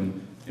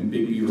hearing in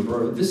Big Beaver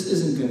Borough, this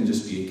isn't going to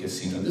just be a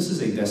casino. This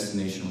is a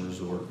destination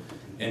resort,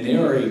 and they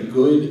are a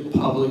good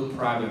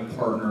public-private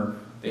partner.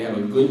 They have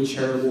a good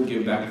charitable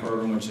give-back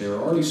program, which they are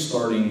already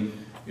starting.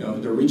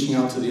 They're reaching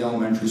out to the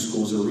elementary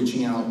schools. They're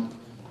reaching out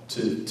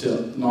to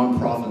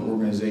nonprofit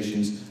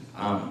organizations.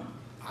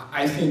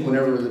 I think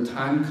whenever the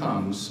time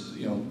comes,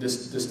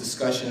 this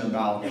discussion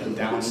about the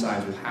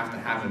downsides will have to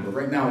happen. But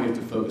right now we have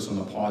to focus on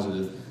the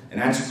positive, and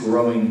that's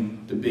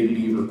growing the Big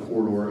Beaver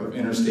corridor of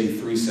Interstate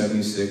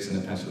 376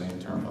 and the Pennsylvania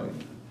Turnpike.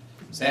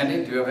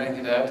 Sandy, do you have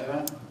anything to add to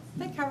that?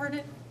 They covered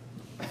it.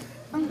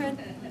 I'm good.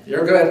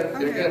 You're good.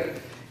 I'm You're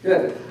good.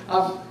 good. Good.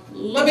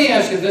 Let me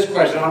ask you this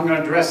question. I'm going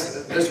to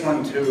address this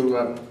one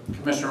to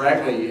Commissioner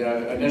Egley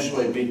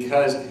initially,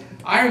 because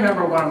I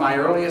remember one of my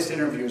earliest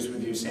interviews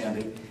with you,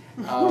 Sandy,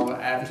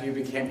 after you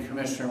became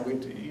commissioner.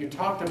 You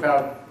talked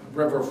about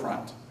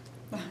riverfront.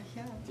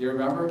 Yeah. Do you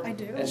remember? I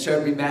do. And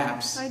showed me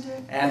maps. I do.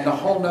 And the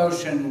whole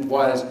notion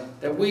was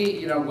that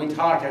we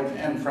talk,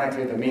 and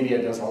frankly, the media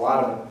puts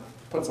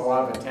a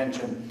lot of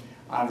attention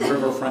on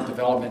riverfront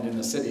development in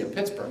the city of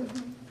Pittsburgh.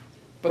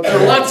 But there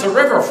are lots of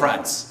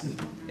riverfronts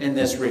in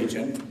this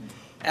region.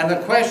 And the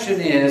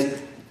question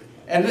is,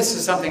 and this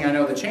is something I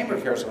know the Chamber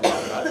cares a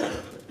lot about,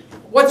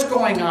 what's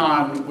going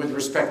on with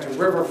respect to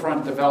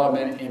riverfront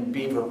development in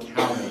Beaver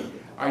County?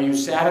 Are you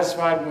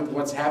satisfied with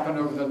what's happened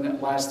over the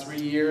last 3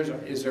 years?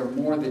 Is there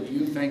more that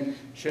you think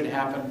should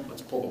happen?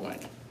 Let's pull the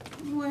mic.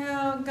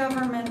 Well,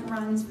 government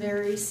runs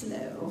very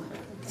slow.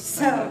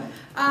 So,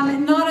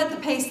 not at the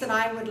pace that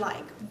I would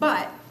like,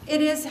 but it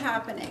is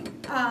happening.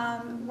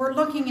 We're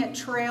looking at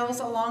trails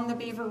along the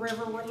Beaver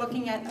River. We're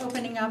looking at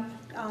opening up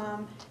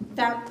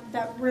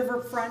that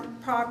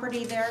riverfront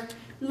property there,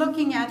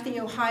 looking at the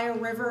Ohio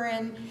River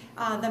and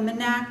the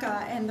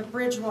Monaca and the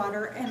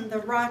Bridgewater and the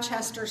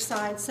Rochester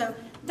side. So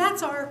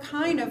that's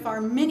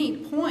our mini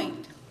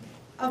point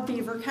of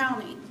Beaver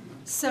County.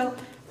 So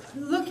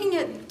looking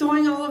at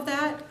doing all of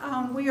that,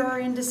 we are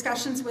in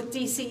discussions with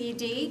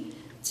DCED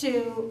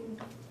to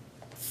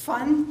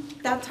fund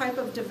that type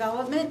of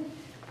development.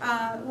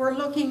 We're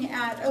looking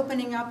at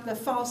opening up the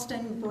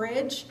Falston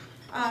Bridge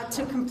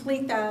to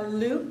complete the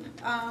loop,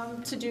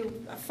 to do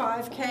a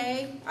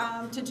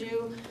 5K, to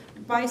do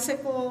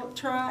bicycle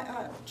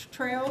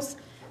trails.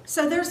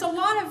 So there's a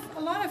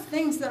lot of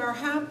things that are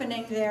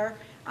happening there.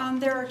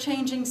 There are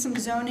changing some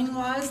zoning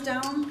laws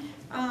down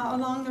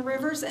along the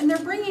rivers, and they're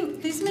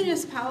bringing these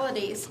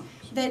municipalities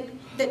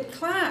that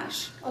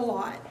clash a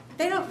lot.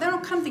 They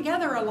don't come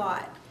together a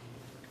lot.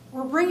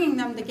 We're bringing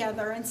them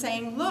together and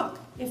saying, look,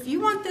 if you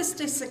want this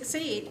to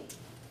succeed,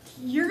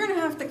 you're going to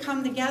have to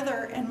come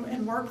together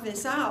and work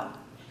this out.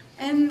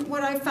 And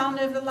what I found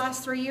over the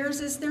last 3 years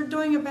is they're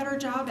doing a better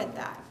job at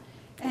that.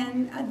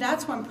 And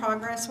that's when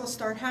progress will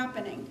start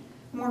happening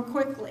more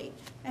quickly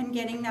and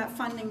getting that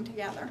funding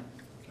together.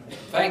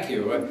 Thank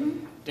you.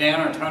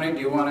 Dan or Tony, do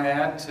you want to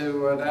add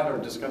to that or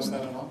discuss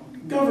that at all?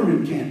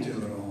 Government can't do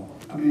it all.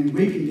 I mean,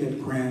 we can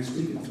get grants,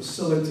 we can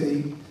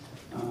facilitate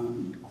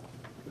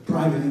the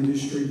private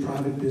industry,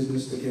 private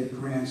business to get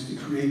grants to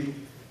create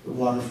the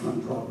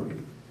waterfront property.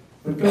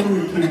 But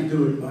government can't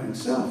do it by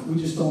itself.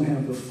 We just don't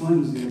have the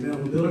funds, the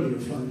availability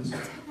of funds,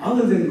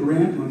 other than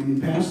grant money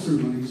and pass-through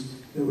monies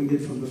that we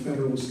get from the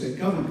federal and state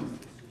government.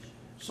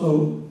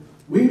 So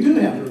we do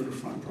have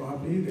riverfront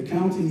property. The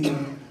county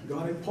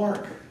got it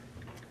park.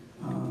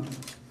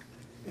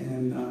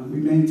 We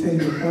maintain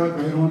the park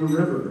right on the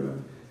river.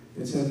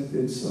 It's at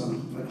its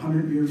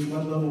 100-year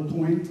flood level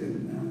point,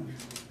 and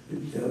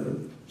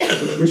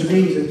which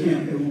means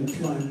it won't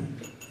flood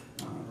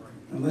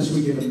unless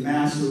we get a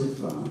massive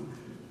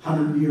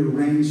 100-year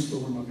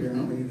rainstorm.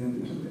 Apparently,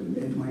 then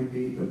it might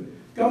be.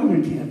 But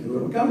government can't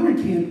do it.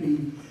 Government can't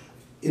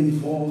be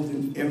involved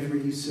in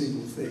every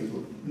single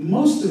thing.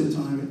 Most of the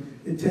time,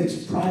 it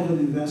takes private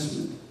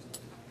investment.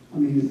 I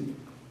mean,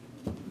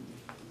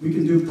 we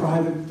can do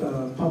private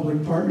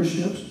public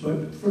partnerships,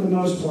 but for the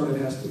most part, it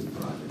has to be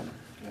private.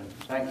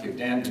 Thank you.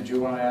 Dan, did you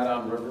want to add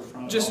on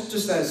riverfront?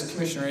 Just as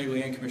Commissioner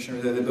Agley and Commissioner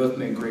Adair, they both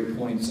made great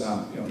points.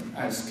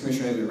 As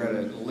Commissioner Agley read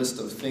a list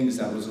of things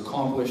that was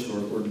accomplished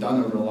or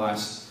done over the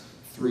last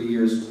 3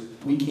 years,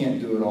 we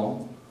can't do it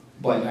all.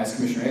 But as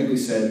Commissioner Agley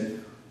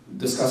said,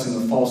 discussing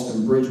the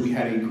Falston Bridge, we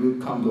had a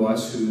group come to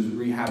us who's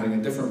rehabbing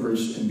a different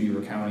bridge in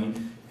Beaver County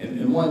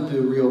and wanted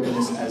to reopen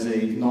this as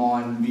a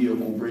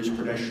non-vehicle bridge,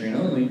 pedestrian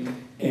only.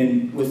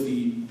 And with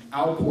the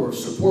outpour of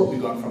support we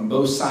got from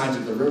both sides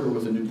of the river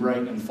with the New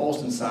Brighton and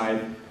Falston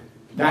side,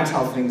 that's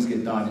how things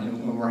get done.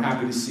 And we're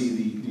happy to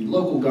see the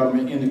local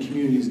government and the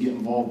communities get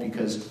involved,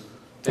 because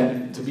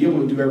to be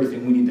able to do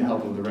everything, we need the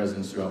help of the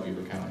residents throughout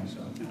Beaver County.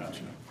 So,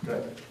 gotcha.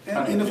 Good.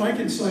 And if I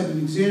can cite an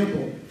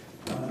example,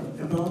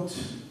 about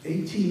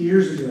 18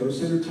 years ago,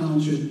 Center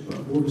Township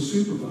Board of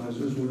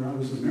Supervisors, where I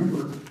was a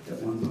member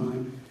at one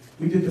time,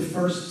 we did the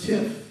first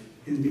TIF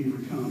in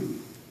Beaver County,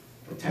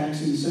 a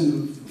tax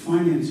incentive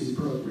financing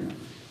program,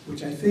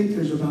 which I think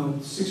there's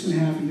about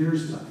 6.5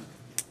 years left,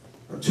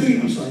 or 2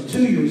 years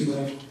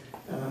left.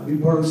 We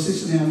borrowed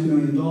 $6.5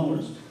 million,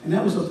 and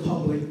that was a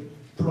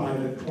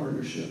public-private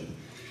partnership,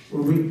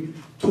 where we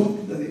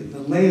took the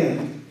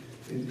land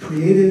and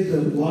created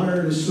the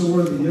water, the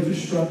sewer, the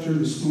infrastructure,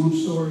 the storm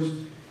sewers,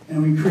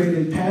 and we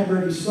created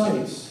pad-ready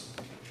sites.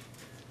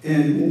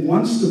 And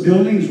once the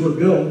buildings were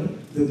built,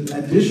 the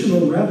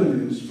additional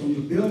revenues from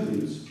the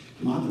buildings,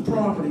 not the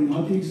property,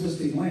 not the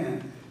existing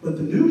land, but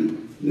the new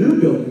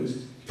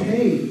buildings,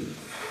 paid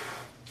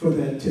for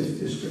that TIF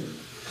district.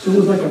 So it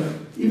was like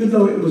even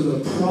though it was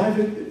a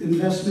private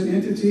investment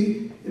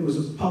entity, it was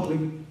a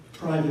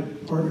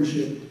public-private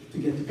partnership to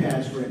get the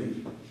pads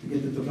ready, to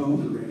get the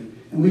development ready.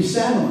 And we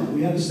sat on it.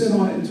 We had to sit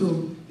on it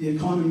until the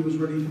economy was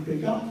ready to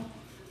pick up.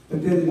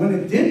 But then when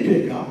it did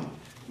pick up,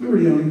 we were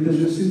the only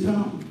business in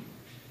town.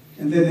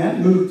 And then that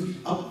moved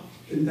up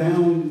and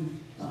down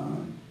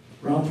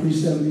Route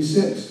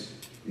 376.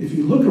 If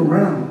you look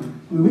around,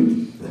 I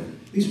mean,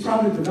 these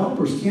private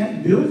developers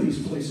can't build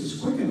these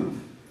places quick enough.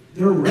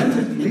 They're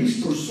rented,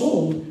 leased, or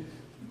sold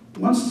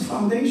once the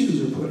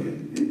foundations are put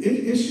in.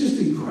 It's just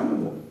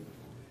incredible.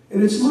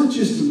 And it's not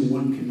just in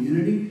one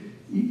community.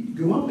 You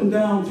go up and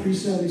down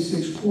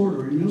 376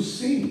 corridor and you'll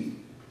see.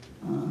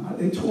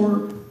 They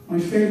tore my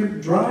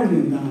favorite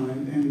drive-in down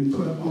and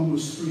put up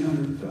almost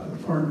 300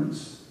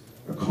 apartments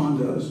or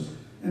condos.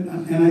 And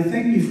I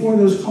think before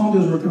those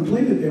condos were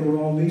completed, they were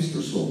all leased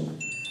or sold.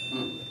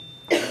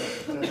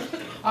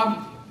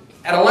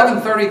 At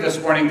 11:30 this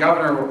morning,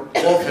 Governor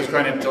Wolf is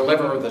going to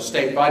deliver the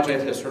state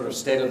budget, his sort of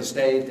state of the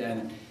state,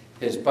 and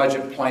his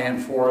budget plan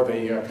for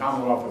the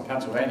Commonwealth of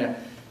Pennsylvania.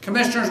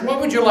 Commissioners, what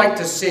would you like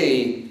to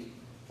see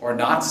or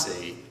not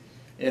see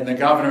in the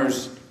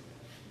governor's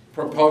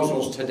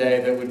proposals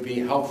today that would be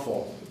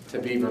helpful to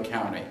Beaver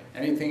County?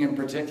 Anything in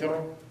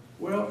particular?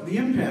 Well, the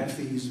impact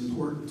fee is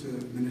important to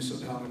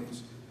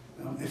municipalities.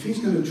 If he's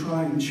going to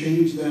try and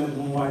change that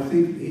law, I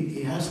think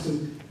he has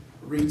to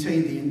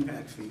retain the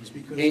impact fees,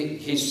 because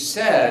he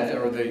said,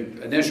 or the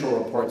initial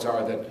reports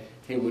are, that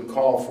he would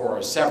call for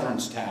a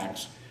severance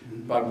tax,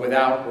 but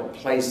without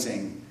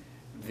replacing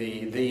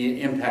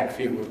the impact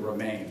fee would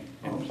remain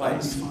in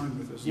place. I'd be fine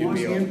with this. As long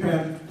as the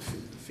impact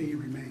fee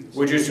remains.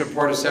 Would you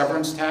support a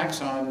severance tax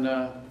on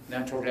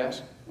natural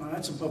gas? Well,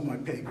 that's above my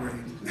pay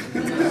grade.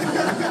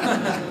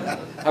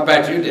 How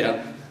about you,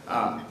 Dan?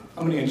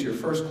 I'm going to answer your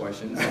first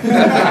question.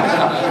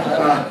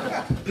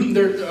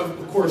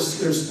 Of course,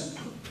 there's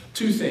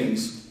two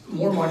things.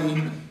 More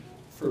money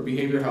for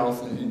behavioral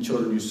health and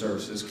children youth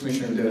services.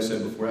 Commissioner Adair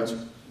said before, that's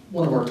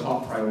one of our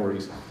top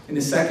priorities. And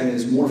the second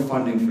is more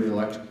funding for the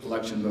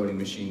election voting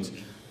machines.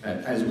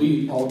 As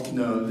we all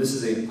know, this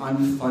is an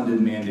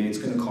unfunded mandate. It's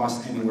going to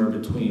cost anywhere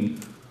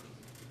between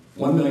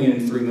 $1 million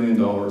and $3 million.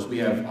 We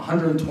have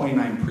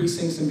 129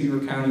 precincts in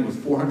Beaver County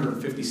with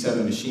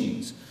 457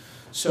 machines.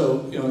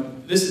 So,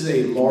 this is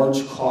a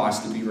large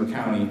cost to Beaver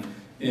County,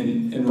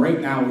 and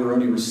right now we're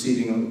only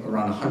receiving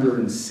around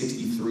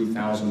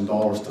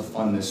 $163,000 to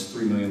fund this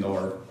 $3 million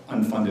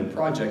unfunded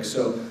projects.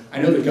 So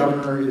I know the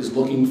governor is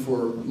looking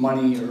for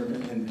money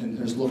and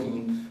is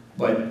looking,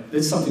 but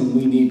it's something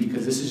we need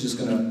because this is just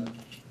going to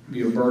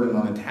be a burden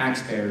on the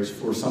taxpayers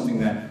for something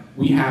that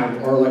we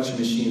have. Our election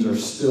machines are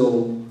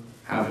still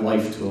have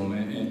life to them,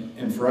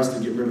 and for us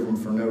to get rid of them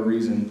for no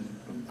reason,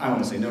 I don't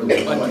want to say no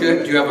reason. But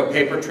do you have a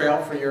paper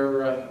trail for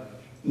your?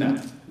 No.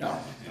 No.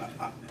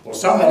 Well,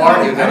 some will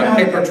argue that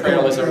a paper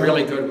trail is a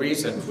really good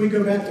reason. If we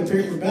go back to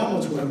paper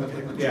ballots, we'll have a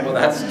paper trail. Yeah, well,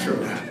 that's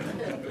true.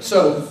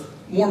 So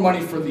more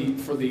money for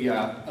the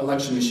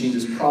election machines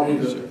is probably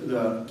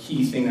the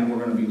key thing that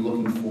we're going to be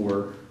looking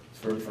for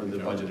the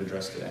budget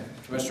address today.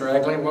 Mr.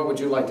 Egley, what would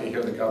you like to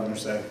hear the governor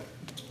say?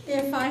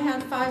 If I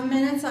had 5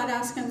 minutes, I'd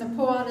ask him to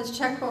pull out his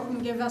checkbook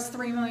and give us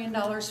 $3 million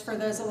for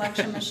those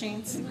election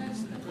machines.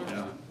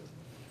 Yeah.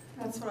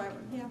 That's what I would,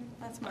 yeah,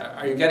 that's my,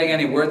 Are you getting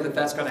any word that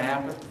that's going to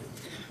happen?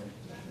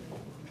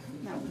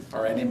 no.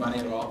 Or any money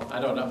at all? I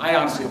don't know. I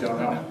honestly don't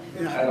know.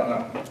 I don't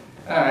know.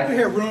 All You right.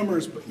 hear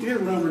rumors, but you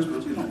don't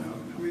know.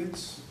 I mean,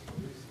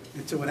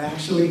 it's what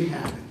actually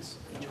happens.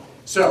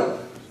 So,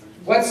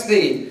 what's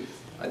a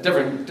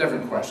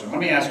different question. Let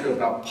me ask you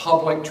about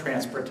public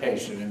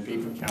transportation in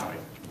Beaver County.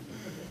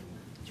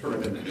 Sort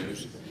of in the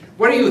news.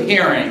 What are you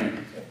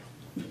hearing?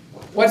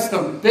 What's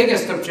the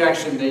biggest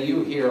objection that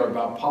you hear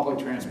about public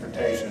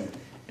transportation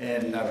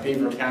in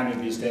Beaver County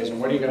these days, and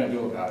what are you going to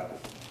do about it?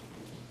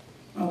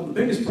 Well, the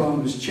biggest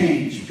problem is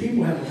change.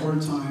 People have a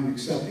hard time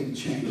accepting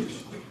change.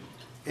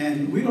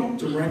 And we don't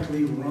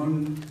directly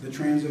run the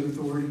transit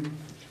authority.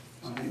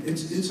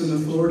 It's an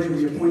authority.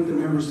 We appoint the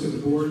members to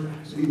the board.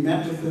 We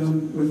met with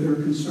them with their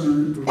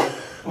concerns,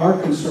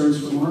 our concerns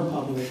from our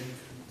public,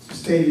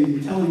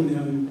 telling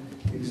them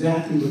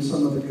exactly what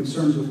some of the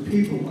concerns of the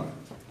people are.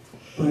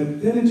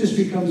 But then it just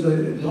becomes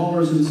a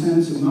dollars and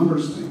cents and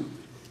numbers thing.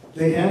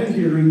 They had a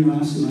hearing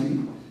last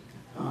night.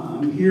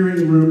 I'm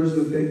hearing rumors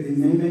that they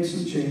may make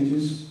some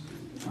changes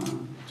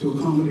to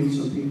accommodate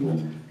some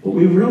people, but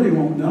we really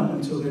won't know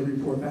until they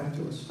report back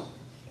to us.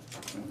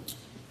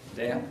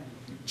 Dan?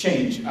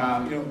 Change.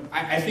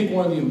 I think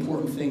one of the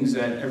important things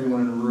that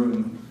everyone in the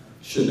room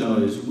should know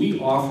is we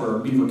offer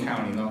Beaver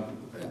County,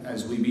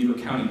 Beaver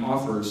County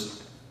offers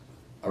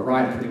a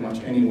ride pretty much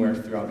anywhere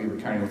throughout Beaver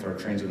County with our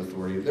transit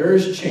authority. There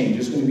is change.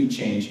 There's going to be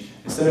change.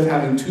 Instead of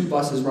having 2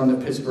 buses run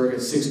to Pittsburgh at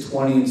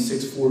 6:20 and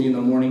 6:40 in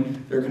the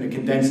morning, they're going to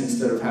condense.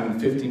 Instead of having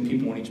 15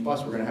 people on each bus,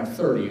 we're going to have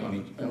 30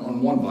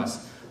 on one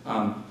bus.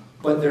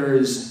 But there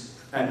is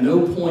at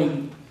no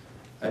point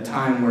a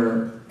time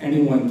where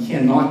anyone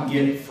cannot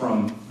get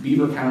from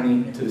Beaver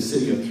County to the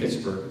city of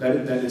Pittsburgh.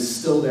 That is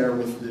still there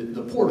with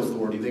the Port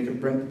Authority. They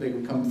could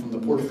come from the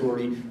Port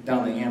Authority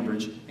down to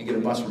Ambridge and get a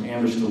bus from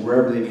Ambridge to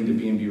wherever they need to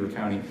be in Beaver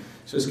County.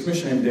 So as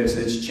Commissioner Amadeus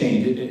said, it's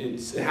changed.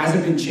 It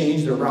hasn't been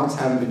changed. The routes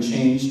haven't been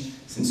changed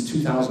since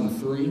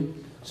 2003.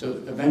 So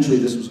eventually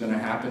this was going to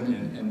happen,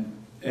 and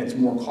it's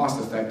more cost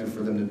effective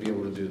for them to be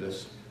able to do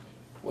this.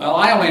 Well,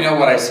 I only know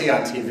what I see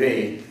on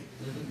TV,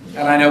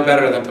 and I know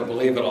better than to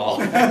believe it all.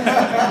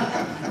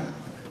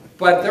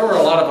 But there were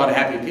a lot of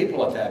unhappy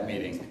people at that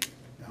meeting,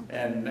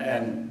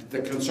 and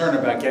the concern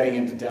about getting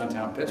into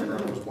downtown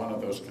Pittsburgh was one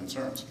of those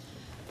concerns.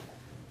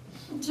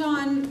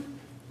 John,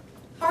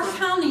 our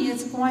county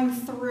is going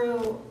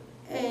through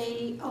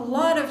a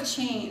lot of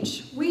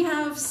change. We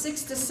have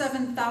 6,000 to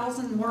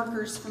 7,000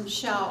 workers from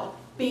Shell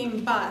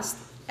being bused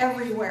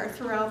everywhere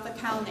throughout the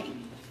county.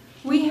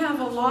 We have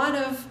a lot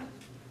of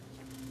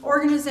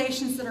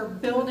organizations that are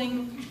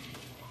building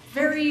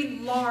very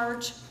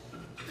large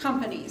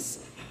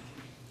companies.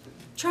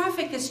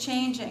 Traffic is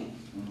changing,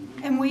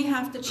 and we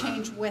have to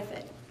change with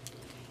it.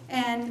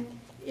 And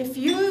if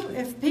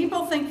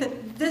people think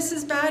that this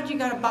is bad, you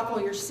got to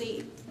buckle your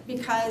seat,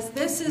 because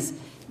this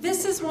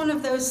is one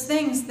of those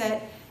things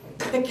that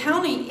the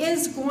county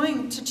is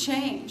going to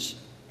change,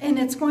 and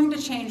it's going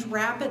to change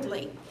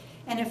rapidly.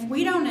 And if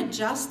we don't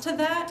adjust to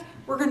that,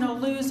 we're going to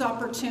lose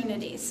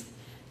opportunities.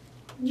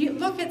 You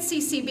look at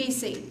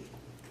CCBC.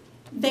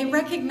 They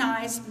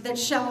recognize that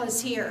Shell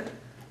is here.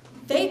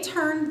 They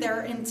turned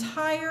their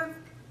entire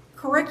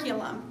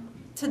curriculum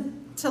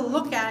to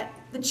look at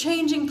the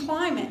changing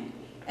climate,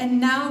 and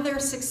now they're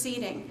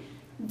succeeding.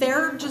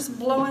 They're just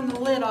blowing the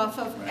lid off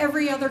of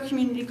every other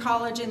community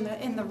college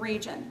in the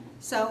region.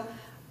 So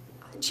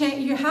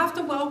you have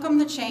to welcome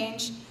the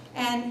change,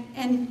 and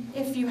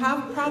if you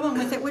have a problem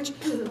with it, which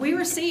we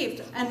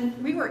received,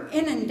 and we were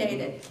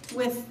inundated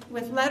with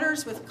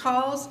letters, with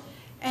calls,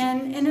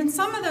 and in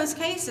some of those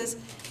cases,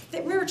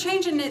 that we were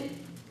changing it.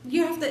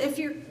 You have to, if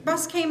your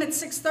bus came at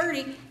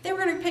 6:30, they were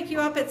going to pick you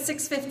up at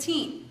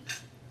 6:15.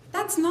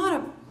 That's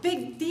not a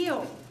big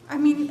deal. I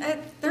mean,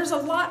 there's a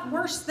lot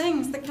worse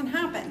things that can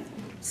happen.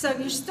 So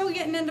you're still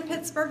getting into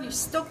Pittsburgh, you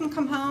still can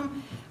come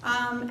home.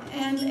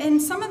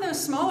 And some of those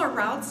smaller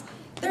routes,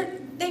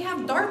 they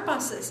have DART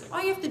buses.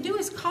 All you have to do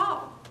is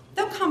call.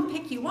 They'll come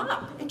pick you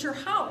up at your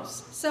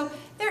house. So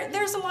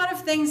there's a lot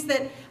of things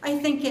that I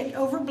think get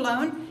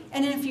overblown.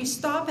 And if you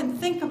stop and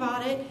think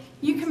about it,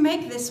 you can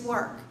make this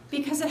work,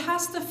 because it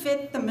has to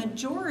fit the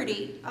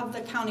majority of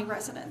the county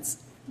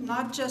residents,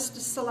 not just a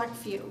select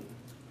few.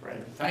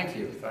 Great, thank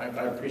you.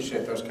 I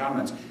appreciate those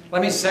comments.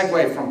 Let me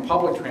segue from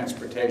public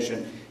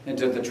transportation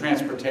into the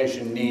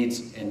transportation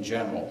needs in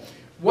general.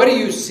 What do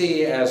you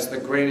see as the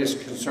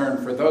greatest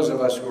concern for those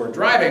of us who are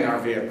driving our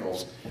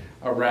vehicles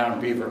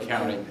around Beaver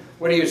County?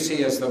 What do you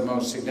see as the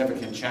most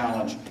significant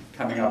challenge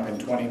coming up in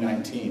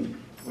 2019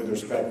 with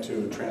respect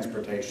to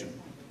transportation?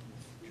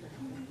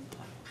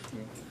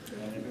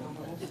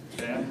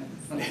 Dan?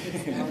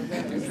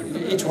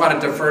 Each want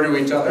to defer to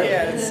each other?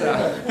 Yeah, it's,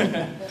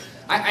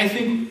 I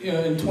think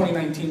in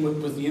 2019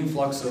 with the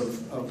influx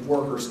of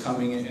workers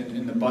coming in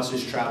and the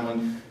buses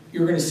traveling,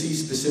 you're going to see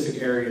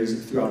specific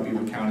areas throughout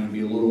Beaver County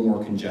be a little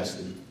more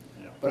congested.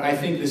 Yeah. But I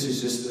think this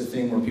is just a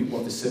thing where people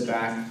have to sit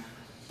back,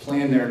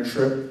 plan their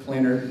trip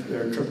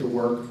to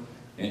work,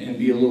 and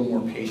be a little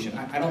more patient.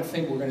 I don't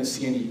think we're going to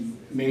see any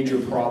major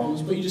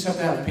problems, but you just have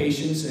to have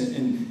patience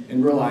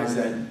and realize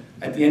that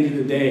at the end of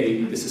the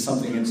day, this is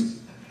something that's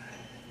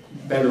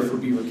better for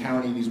Beaver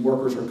County. These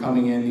workers are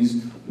coming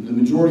in. The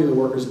majority of the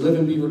workers live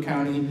in Beaver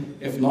County.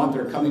 If not,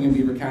 they're coming in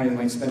Beaver County. They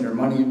might spend their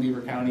money in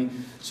Beaver County.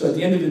 So at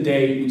the end of the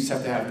day, we just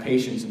have to have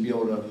patience and be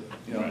able to,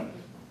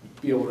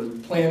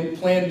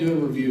 plan, do a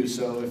review.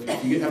 So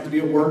if you have to be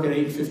at work at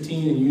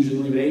 8:15 and you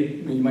usually leave at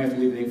 8, you might have to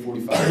leave at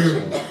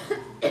 8:45.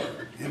 So.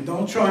 And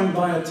don't try and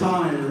buy a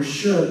tie or a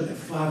shirt at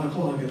 5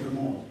 o'clock at the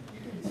mall.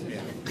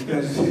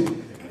 Because,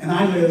 and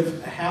I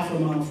live a half a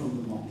mile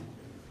from the mall.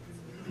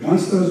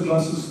 Once those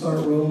buses start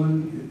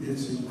rolling,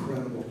 it's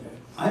incredible.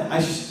 I'd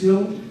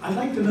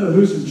like to know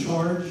who's in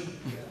charge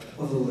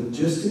of the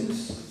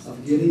logistics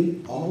of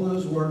getting all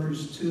those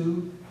workers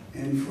to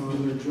and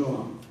from their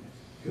job.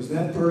 Because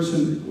that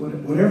person,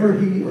 whatever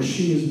he or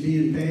she is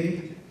being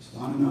paid, is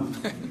not enough.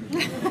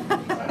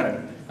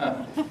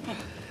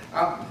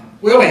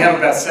 We only have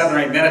about 7 or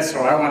 8 minutes,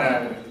 so I want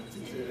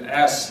to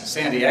ask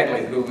Sandy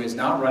Egley, who is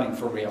not running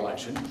for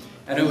re-election,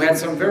 and who had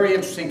some very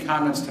interesting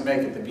comments to make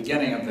at the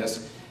beginning of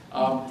this.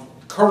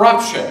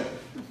 Corruption.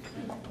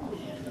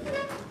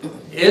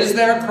 Is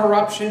there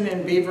corruption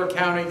in Beaver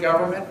County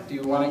government? Do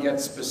you want to get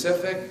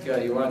specific?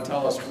 You want to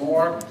tell us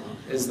more?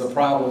 Is the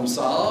problem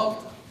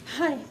solved?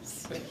 I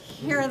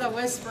hear the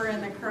whisper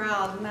in the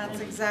crowd, and that's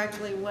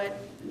exactly what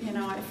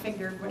I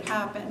figured would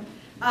happen.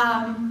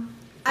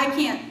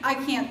 I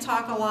can't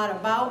talk a lot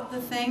about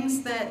the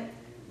things that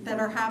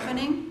are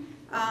happening,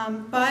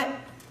 but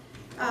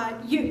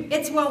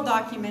it's well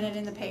documented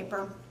in the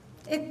paper.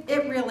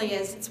 It really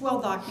is. It's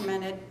well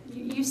documented.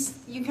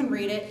 You can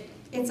read it.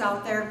 It's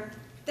out there.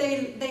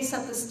 They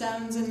set the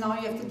stones, and all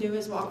you have to do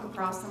is walk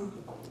across them.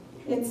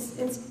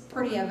 It's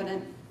pretty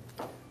evident.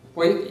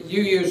 Well,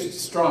 you used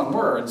strong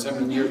words. I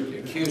mean, you're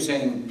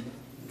accusing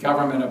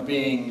government of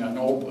being an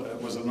old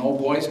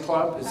boys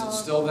club. Is it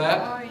still that?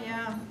 Oh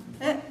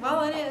yeah.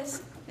 Well, it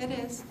is. It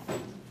is.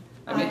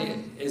 I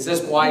mean, is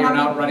this why you're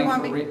not running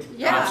for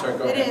Yeah, I'm sorry,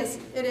 go it ahead. is.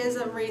 It is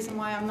a reason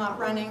why I'm not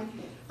running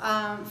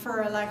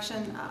for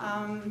election.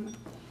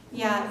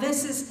 Yeah,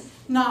 this is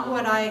not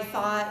what I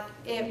thought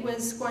it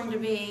was going to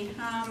be.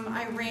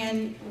 I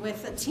ran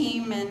with a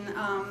team,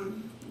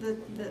 and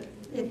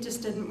it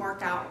just didn't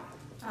work out.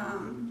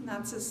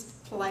 That's as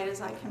polite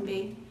as I can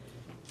be.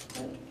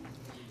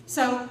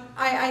 So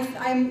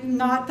I'm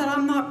not that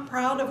I'm not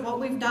proud of what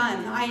we've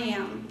done. I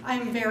am.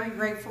 I'm very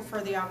grateful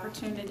for the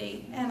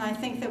opportunity, and I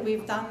think that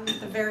we've done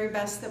the very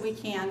best that we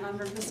can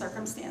under the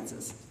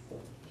circumstances.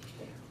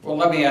 Well,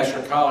 let me ask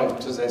your colleagues,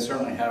 because they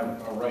certainly have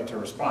a right to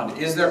respond.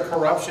 Is there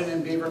corruption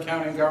in Beaver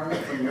County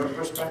government from your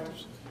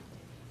perspectives?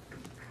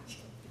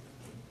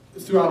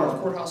 Throughout our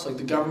courthouse, like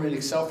the government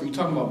itself, are you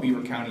talking about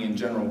Beaver County in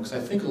general? Because I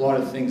think a lot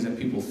of things that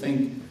people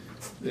think,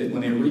 that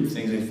when they read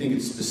things, they think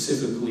it's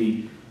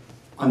specifically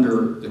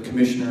under the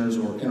commissioners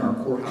or in our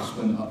courthouse,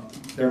 when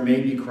there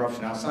may be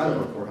corruption outside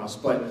of our courthouse.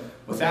 But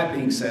with that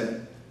being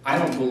said, I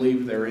don't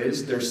believe there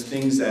is. There's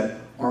things that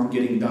aren't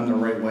getting done the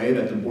right way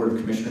that the Board of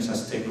Commissioners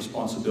has to take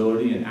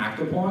responsibility and act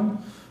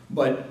upon.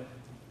 But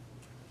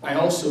I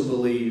also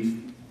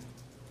believe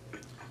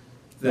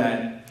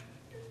that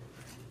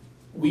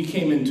we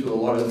came into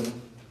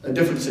a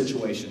different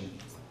situation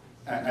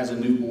as a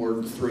new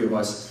board, the three of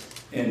us,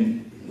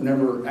 and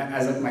whenever,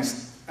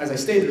 as I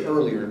stated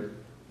earlier,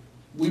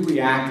 we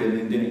reacted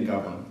and didn't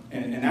govern,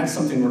 and that's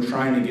something we're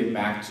trying to get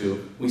back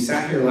to. We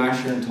sat here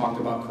last year and talked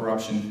about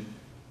corruption.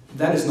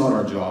 That is not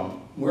our job.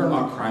 We're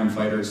not crime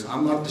fighters.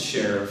 I'm not the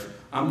sheriff.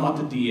 I'm not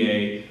the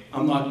DA.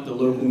 I'm not the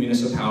local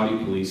municipality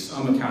police.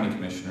 I'm a county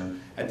commissioner.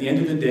 At the end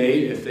of the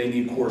day, if they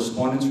need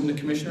correspondence from the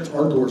commissioners,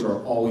 our doors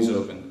are always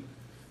open.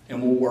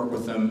 And we'll work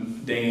with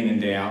them day in and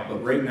day out.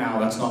 But right now,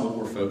 that's not what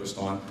we're focused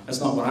on.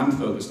 That's not what I'm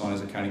focused on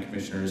as a county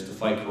commissioner, is to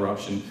fight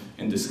corruption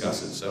and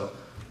discuss it. So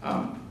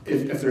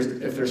if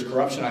there's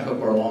corruption, I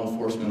hope our law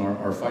enforcement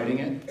are fighting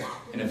it.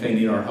 And if they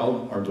need our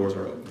help, our doors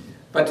are open.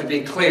 But to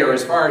be clear,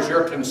 as far as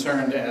you're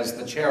concerned as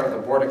the chair of the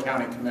Board of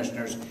County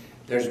Commissioners,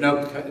 there's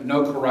no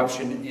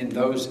corruption in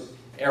those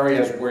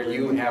areas where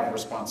you have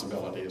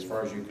responsibility, as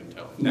far as you can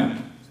tell. No.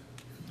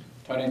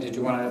 Tony, did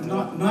you want to?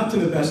 Not to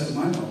the best of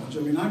my knowledge.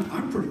 I mean,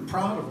 I'm pretty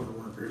proud of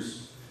our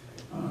workers.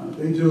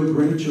 They do a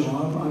great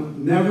job. I've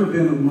never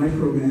been a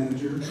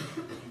micromanager.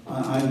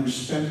 I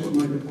respect what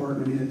my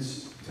department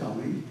heads tell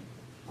me.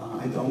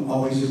 I don't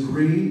always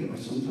agree, or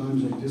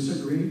sometimes I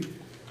disagree.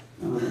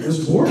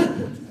 This board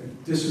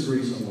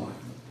disagrees a lot,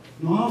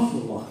 an awful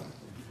lot.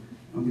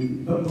 I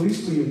mean, but at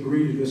least we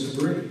agree to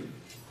disagree.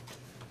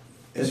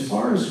 As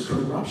far as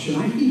corruption,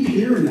 I keep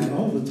hearing that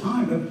all the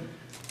time,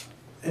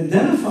 but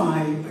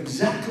identify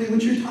exactly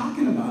what you're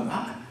talking about.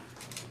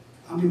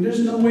 I mean,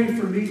 there's no way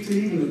for me to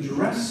even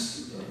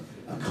address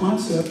a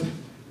concept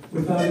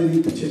without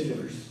any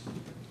particulars.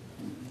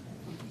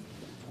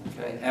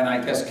 Okay, and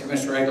I guess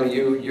Commissioner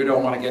Egel, you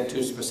don't want to get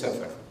too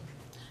specific.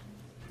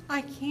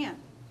 I can't.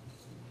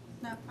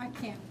 No, I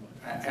can't.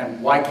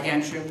 And why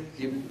can't you?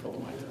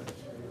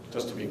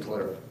 Just to be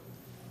clear.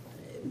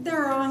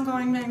 There are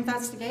ongoing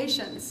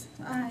investigations.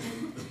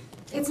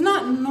 It's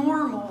not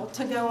normal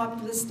to go up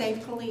to the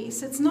state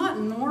police. It's not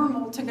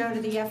normal to go to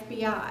the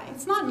FBI.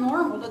 It's not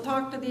normal to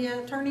talk to the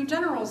Attorney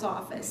General's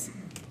office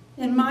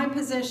in my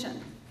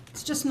position.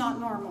 It's just not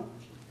normal.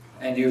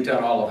 And you've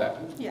done all of that?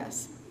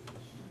 Yes.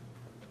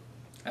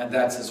 And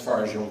that's as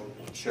far as you'll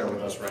share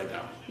with us right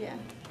now? Yeah.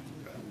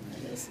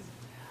 It is.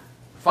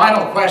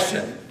 Final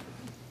question.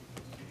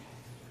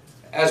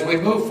 As we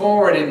move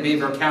forward in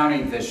Beaver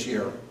County this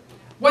year,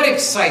 what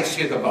excites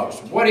you the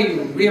most? What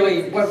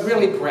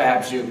really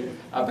grabs you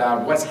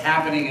about what's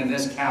happening in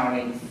this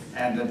county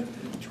and the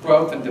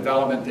growth and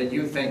development that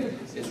you think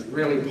is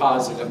really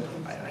positive?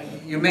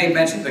 You may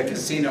mention the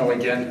casino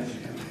again,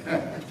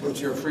 which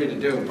you're free to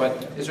do,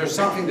 but is there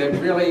something that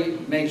really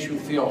makes you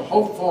feel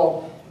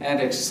hopeful and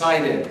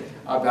excited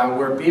about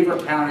where Beaver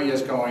County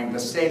is going, the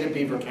state of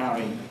Beaver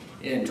County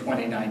in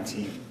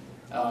 2019?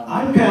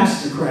 I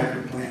pass the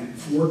cracker plant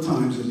 4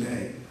 times a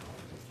day.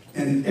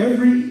 And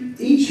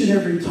each and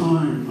every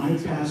time I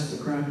pass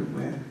the cracker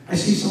plant, I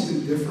see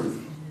something different.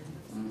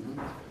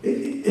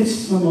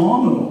 It's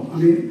phenomenal. I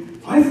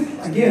mean, I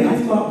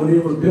thought when they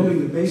were building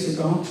the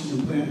basic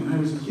oxygen plant when I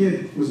was a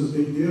kid, it was a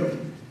big deal.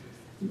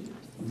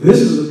 This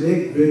is a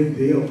big, big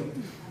deal.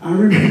 I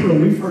remember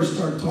when we first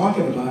started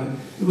talking about it,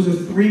 it was a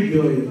 $3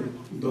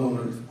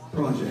 billion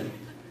project.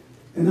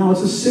 And now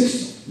it's a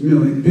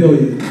 $6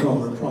 billion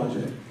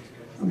project.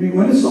 I mean,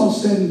 when it's all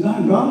said and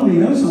done, God only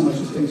knows how much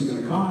this thing's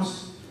going to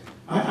cost.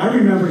 I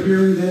remember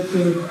hearing that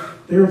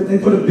they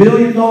put $1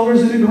 billion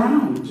in the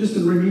ground, just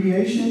in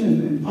remediation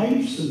and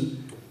pipes.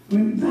 And I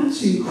mean,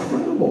 that's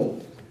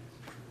incredible.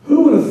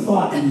 Who would have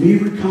thought in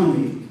Beaver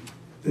County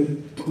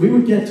that we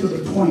would get to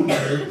the point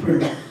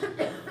where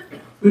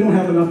we don't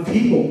have enough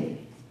people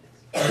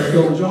to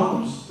fill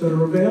jobs that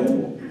are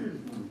available?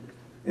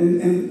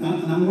 And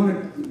I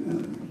want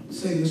to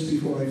say this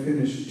before I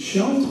finish.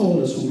 Shell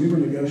told us when we were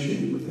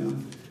negotiating with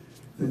them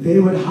that they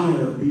would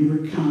hire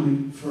Beaver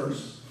County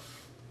first.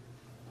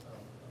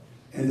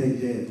 And they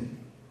did.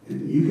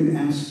 And you can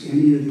ask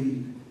any of the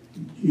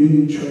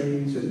union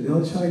trades, and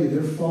they'll tell you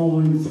they're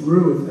following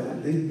through with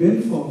that. They've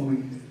been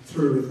following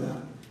through with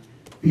that.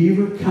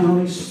 Beaver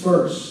County's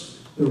first,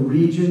 the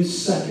region's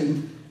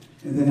second,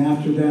 and then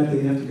after that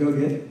they have to go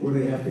get where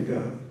they have to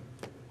go.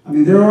 I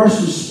mean, there are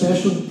some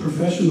special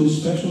professional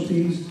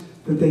specialties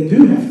that they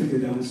do have to go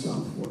down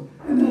south for,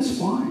 and that's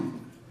fine.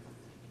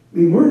 I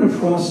mean, we're in a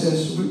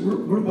process,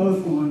 we're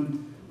both on,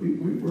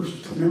 we're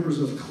members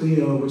of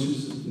CLEO, which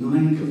is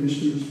 9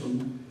 commissioners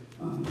from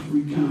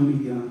 3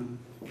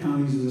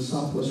 counties in the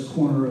southwest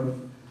corner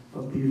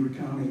of Beaver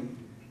County.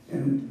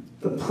 And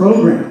the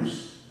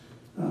programs,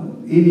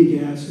 Amy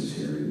Gatz is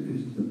here,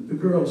 the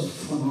girl's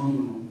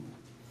phenomenal.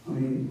 I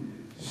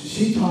mean,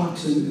 she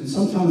talks, and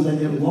sometimes I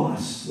get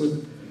lost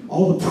with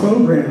all the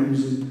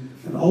programs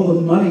and all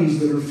the monies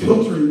that are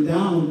filtering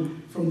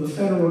down from the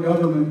federal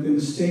government and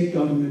the state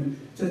government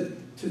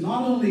to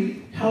not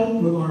only help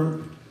with our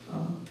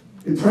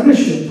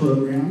apprenticeship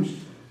programs,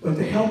 but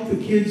to help the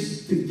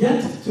kids to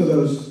get to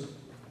those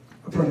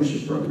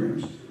apprenticeship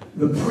programs,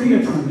 the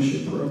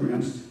pre-apprenticeship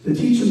programs, to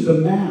teach them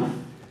the math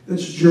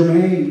that's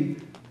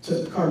germane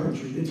to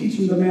carpentry, to teach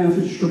them the math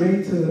that's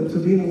germane to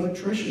being an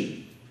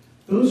electrician.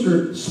 Those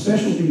are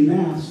specialty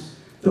maths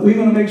that we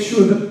want to make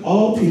sure that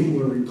all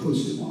people are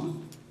inclusive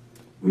on.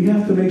 We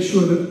have to make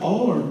sure that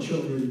all our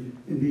children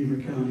in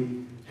Beaver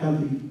County have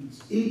the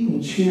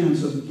equal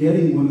chance of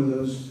getting one of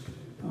those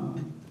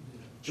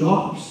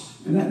jobs.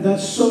 And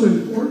that's so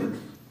important.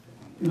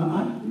 You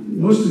know,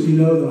 most of you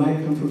know that I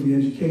come from the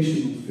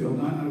educational field.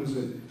 I was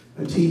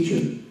a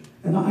teacher.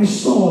 And I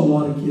saw a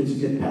lot of kids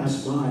get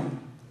passed by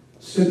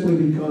simply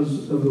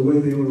because of the way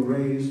they were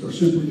raised, or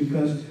simply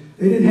because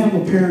they didn't have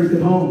a parent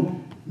at home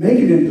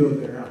making them do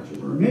their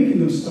algebra, or making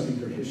them study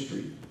their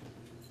history.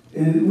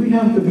 And we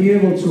have to be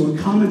able to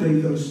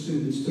accommodate those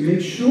students to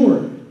make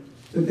sure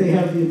that they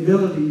have the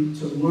ability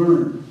to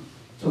learn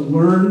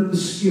the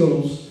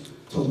skills,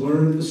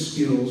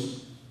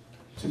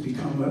 to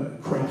become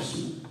a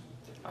craftsman.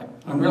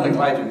 I'm really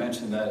glad you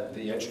mentioned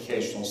the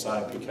educational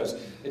side, because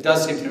it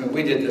does seem to me,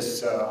 we did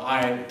this,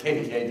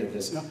 KDK did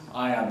this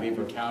Eye on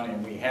Beaver County,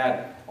 and we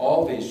had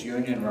all these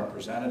union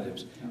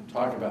representatives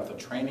talk about the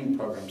training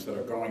programs that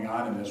are going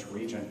on in this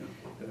region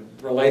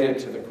related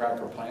to the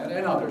cracker plant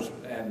and others.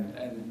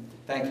 And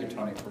thank you,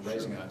 Tony, for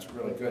raising that. It's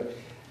really good.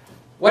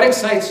 What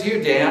excites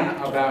you, Dan,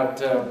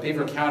 about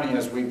Beaver County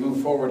as we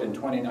move forward in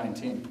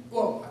 2019?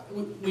 Well,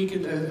 we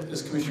could,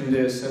 as Commissioner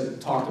Davis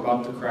said, talked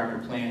about the cracker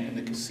plant and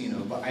the casino,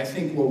 but I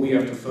think what we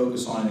have to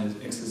focus on is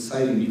it's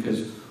exciting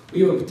because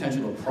we have a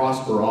potential to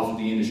prosper off of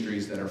the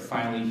industries that are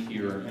finally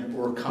here and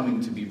or coming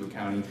to Beaver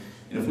County.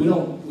 And if we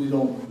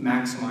don't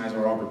maximize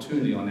our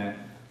opportunity on that,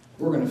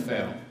 we're going to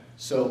fail.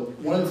 So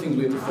one of the things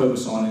we have to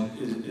focus on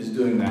is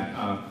doing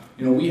that.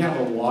 You know, we have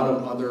a lot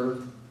of other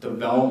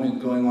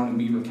development going on in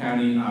Beaver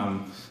County.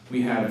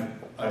 We have,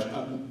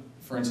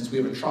 for instance, we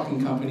have a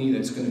trucking company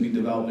that's going to be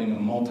developing a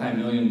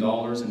multi-million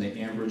dollars in the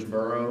Ambridge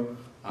Borough.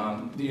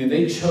 You know,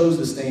 they chose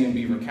to stay in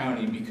Beaver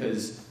County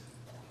because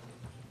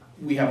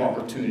we have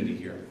opportunity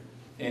here,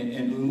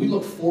 and we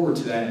look forward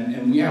to that,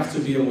 and we have to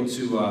be able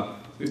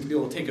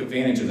to take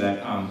advantage of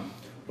that.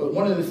 But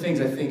one of the things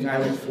I think I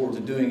look forward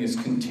to doing is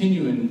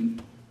continuing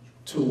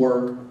to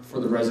work for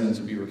the residents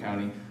of Beaver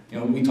County. You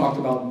know, we talked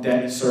about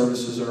debt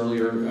services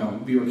earlier.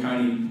 Beaver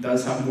County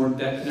does have more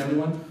debt than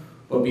everyone,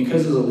 but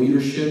because of the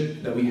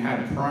leadership that we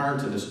had prior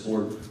to this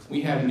board,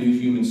 we have new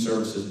human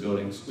services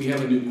buildings. We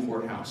have a new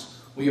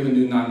courthouse. We have a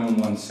new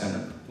 911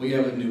 center. We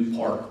have a new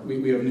park.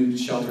 We have new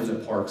shelters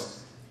at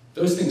parks.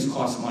 Those things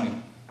cost money.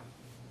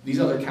 These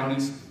other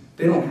counties,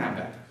 they don't have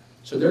that.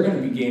 So they're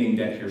going to be gaining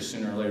debt here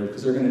sooner or later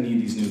because they're going to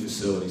need these new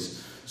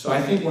facilities. So I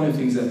think one of the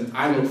things that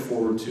I look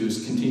forward to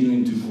is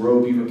continuing to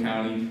grow Beaver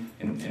County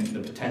and the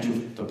potential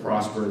to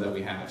prosper that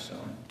we have. So,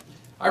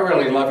 I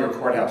really love your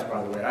courthouse,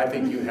 by the way. I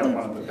think you have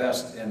one of the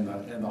best in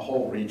the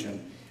whole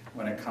region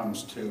when it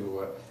comes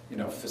to you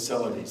know,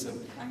 facilities.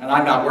 And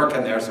I'm not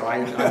working there, so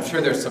I'm sure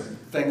there's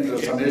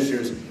some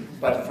issues.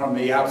 But from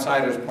the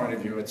outsider's point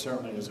of view, it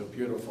certainly is a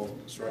beautiful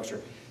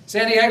structure.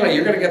 Sandy Egley,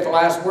 you're going to get the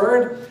last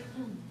word.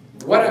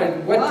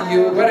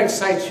 What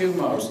excites you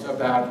most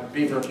about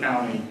Beaver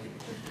County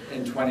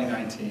in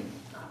 2019?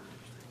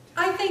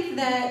 I think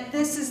that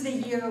this is the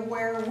year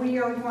where we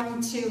are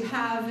going to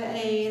have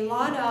a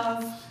lot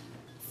of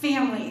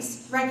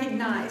families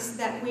recognize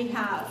that we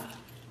have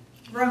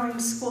growing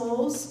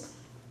schools.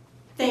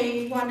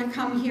 They want to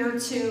come here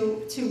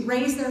to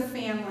raise their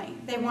family.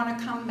 They want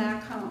to come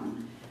back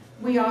home.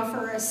 We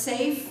offer a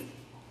safe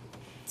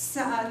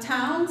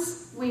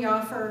towns. We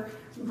offer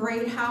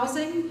great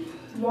housing,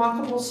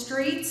 walkable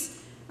streets.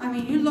 I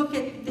mean, you look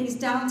at these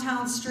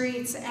downtown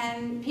streets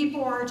and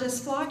people are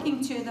just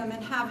flocking to them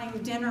and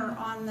having dinner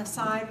on the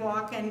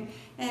sidewalk and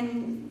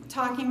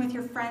talking with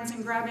your friends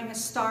and grabbing a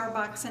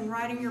Starbucks and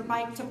riding your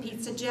bike to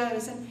Pizza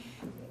Joe's. And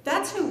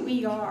that's who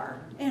we are.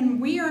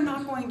 And we are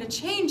not going to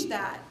change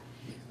that.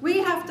 We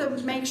have to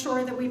make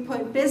sure that we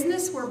put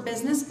business where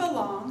business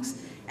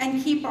belongs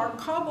and keep our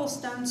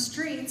cobblestone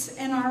streets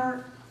and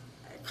our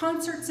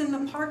concerts in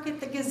the park at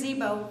the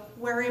gazebo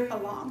where it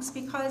belongs,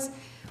 because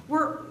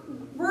we're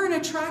an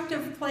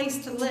attractive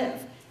place to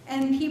live,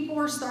 and people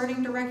are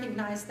starting to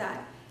recognize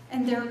that,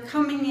 and they're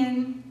coming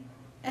in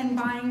and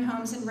buying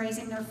homes and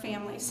raising their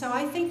families. So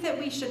I think that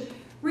we should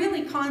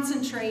really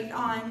concentrate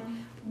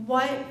on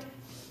what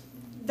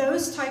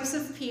those types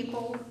of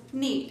people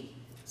need.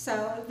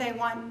 So they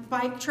want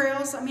bike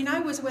trails. I mean, I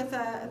was with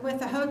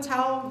a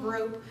hotel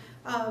group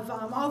of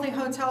all the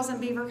hotels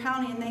in Beaver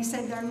County, and they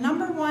said their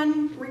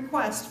 #1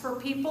 request for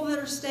people that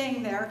are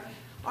staying there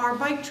are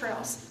bike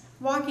trails,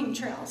 walking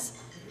trails.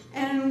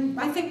 And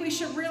I think we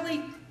should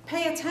really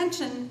pay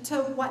attention to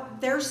what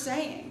they're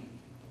saying.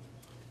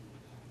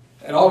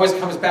 It always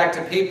comes back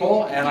to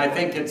people, and I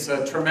think it's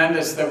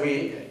tremendous that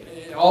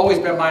it's always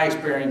been my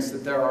experience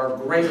that there are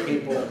great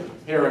people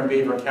here in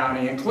Beaver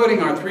County,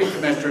 including our 3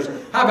 commissioners.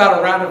 How about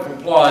a round of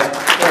applause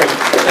for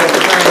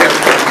sharing their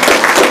time?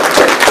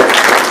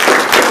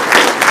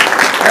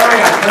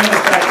 Harry, I'll turn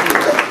this back to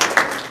you.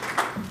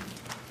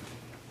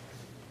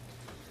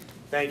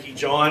 Thank you,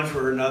 John,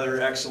 for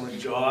another excellent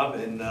job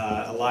and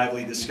a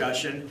lively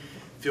discussion.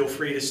 Feel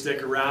free to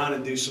stick around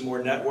and do some more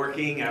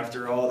networking.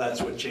 After all,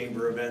 that's what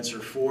chamber events are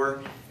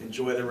for.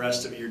 Enjoy the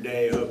rest of your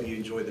day. I hope you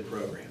enjoy the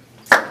program.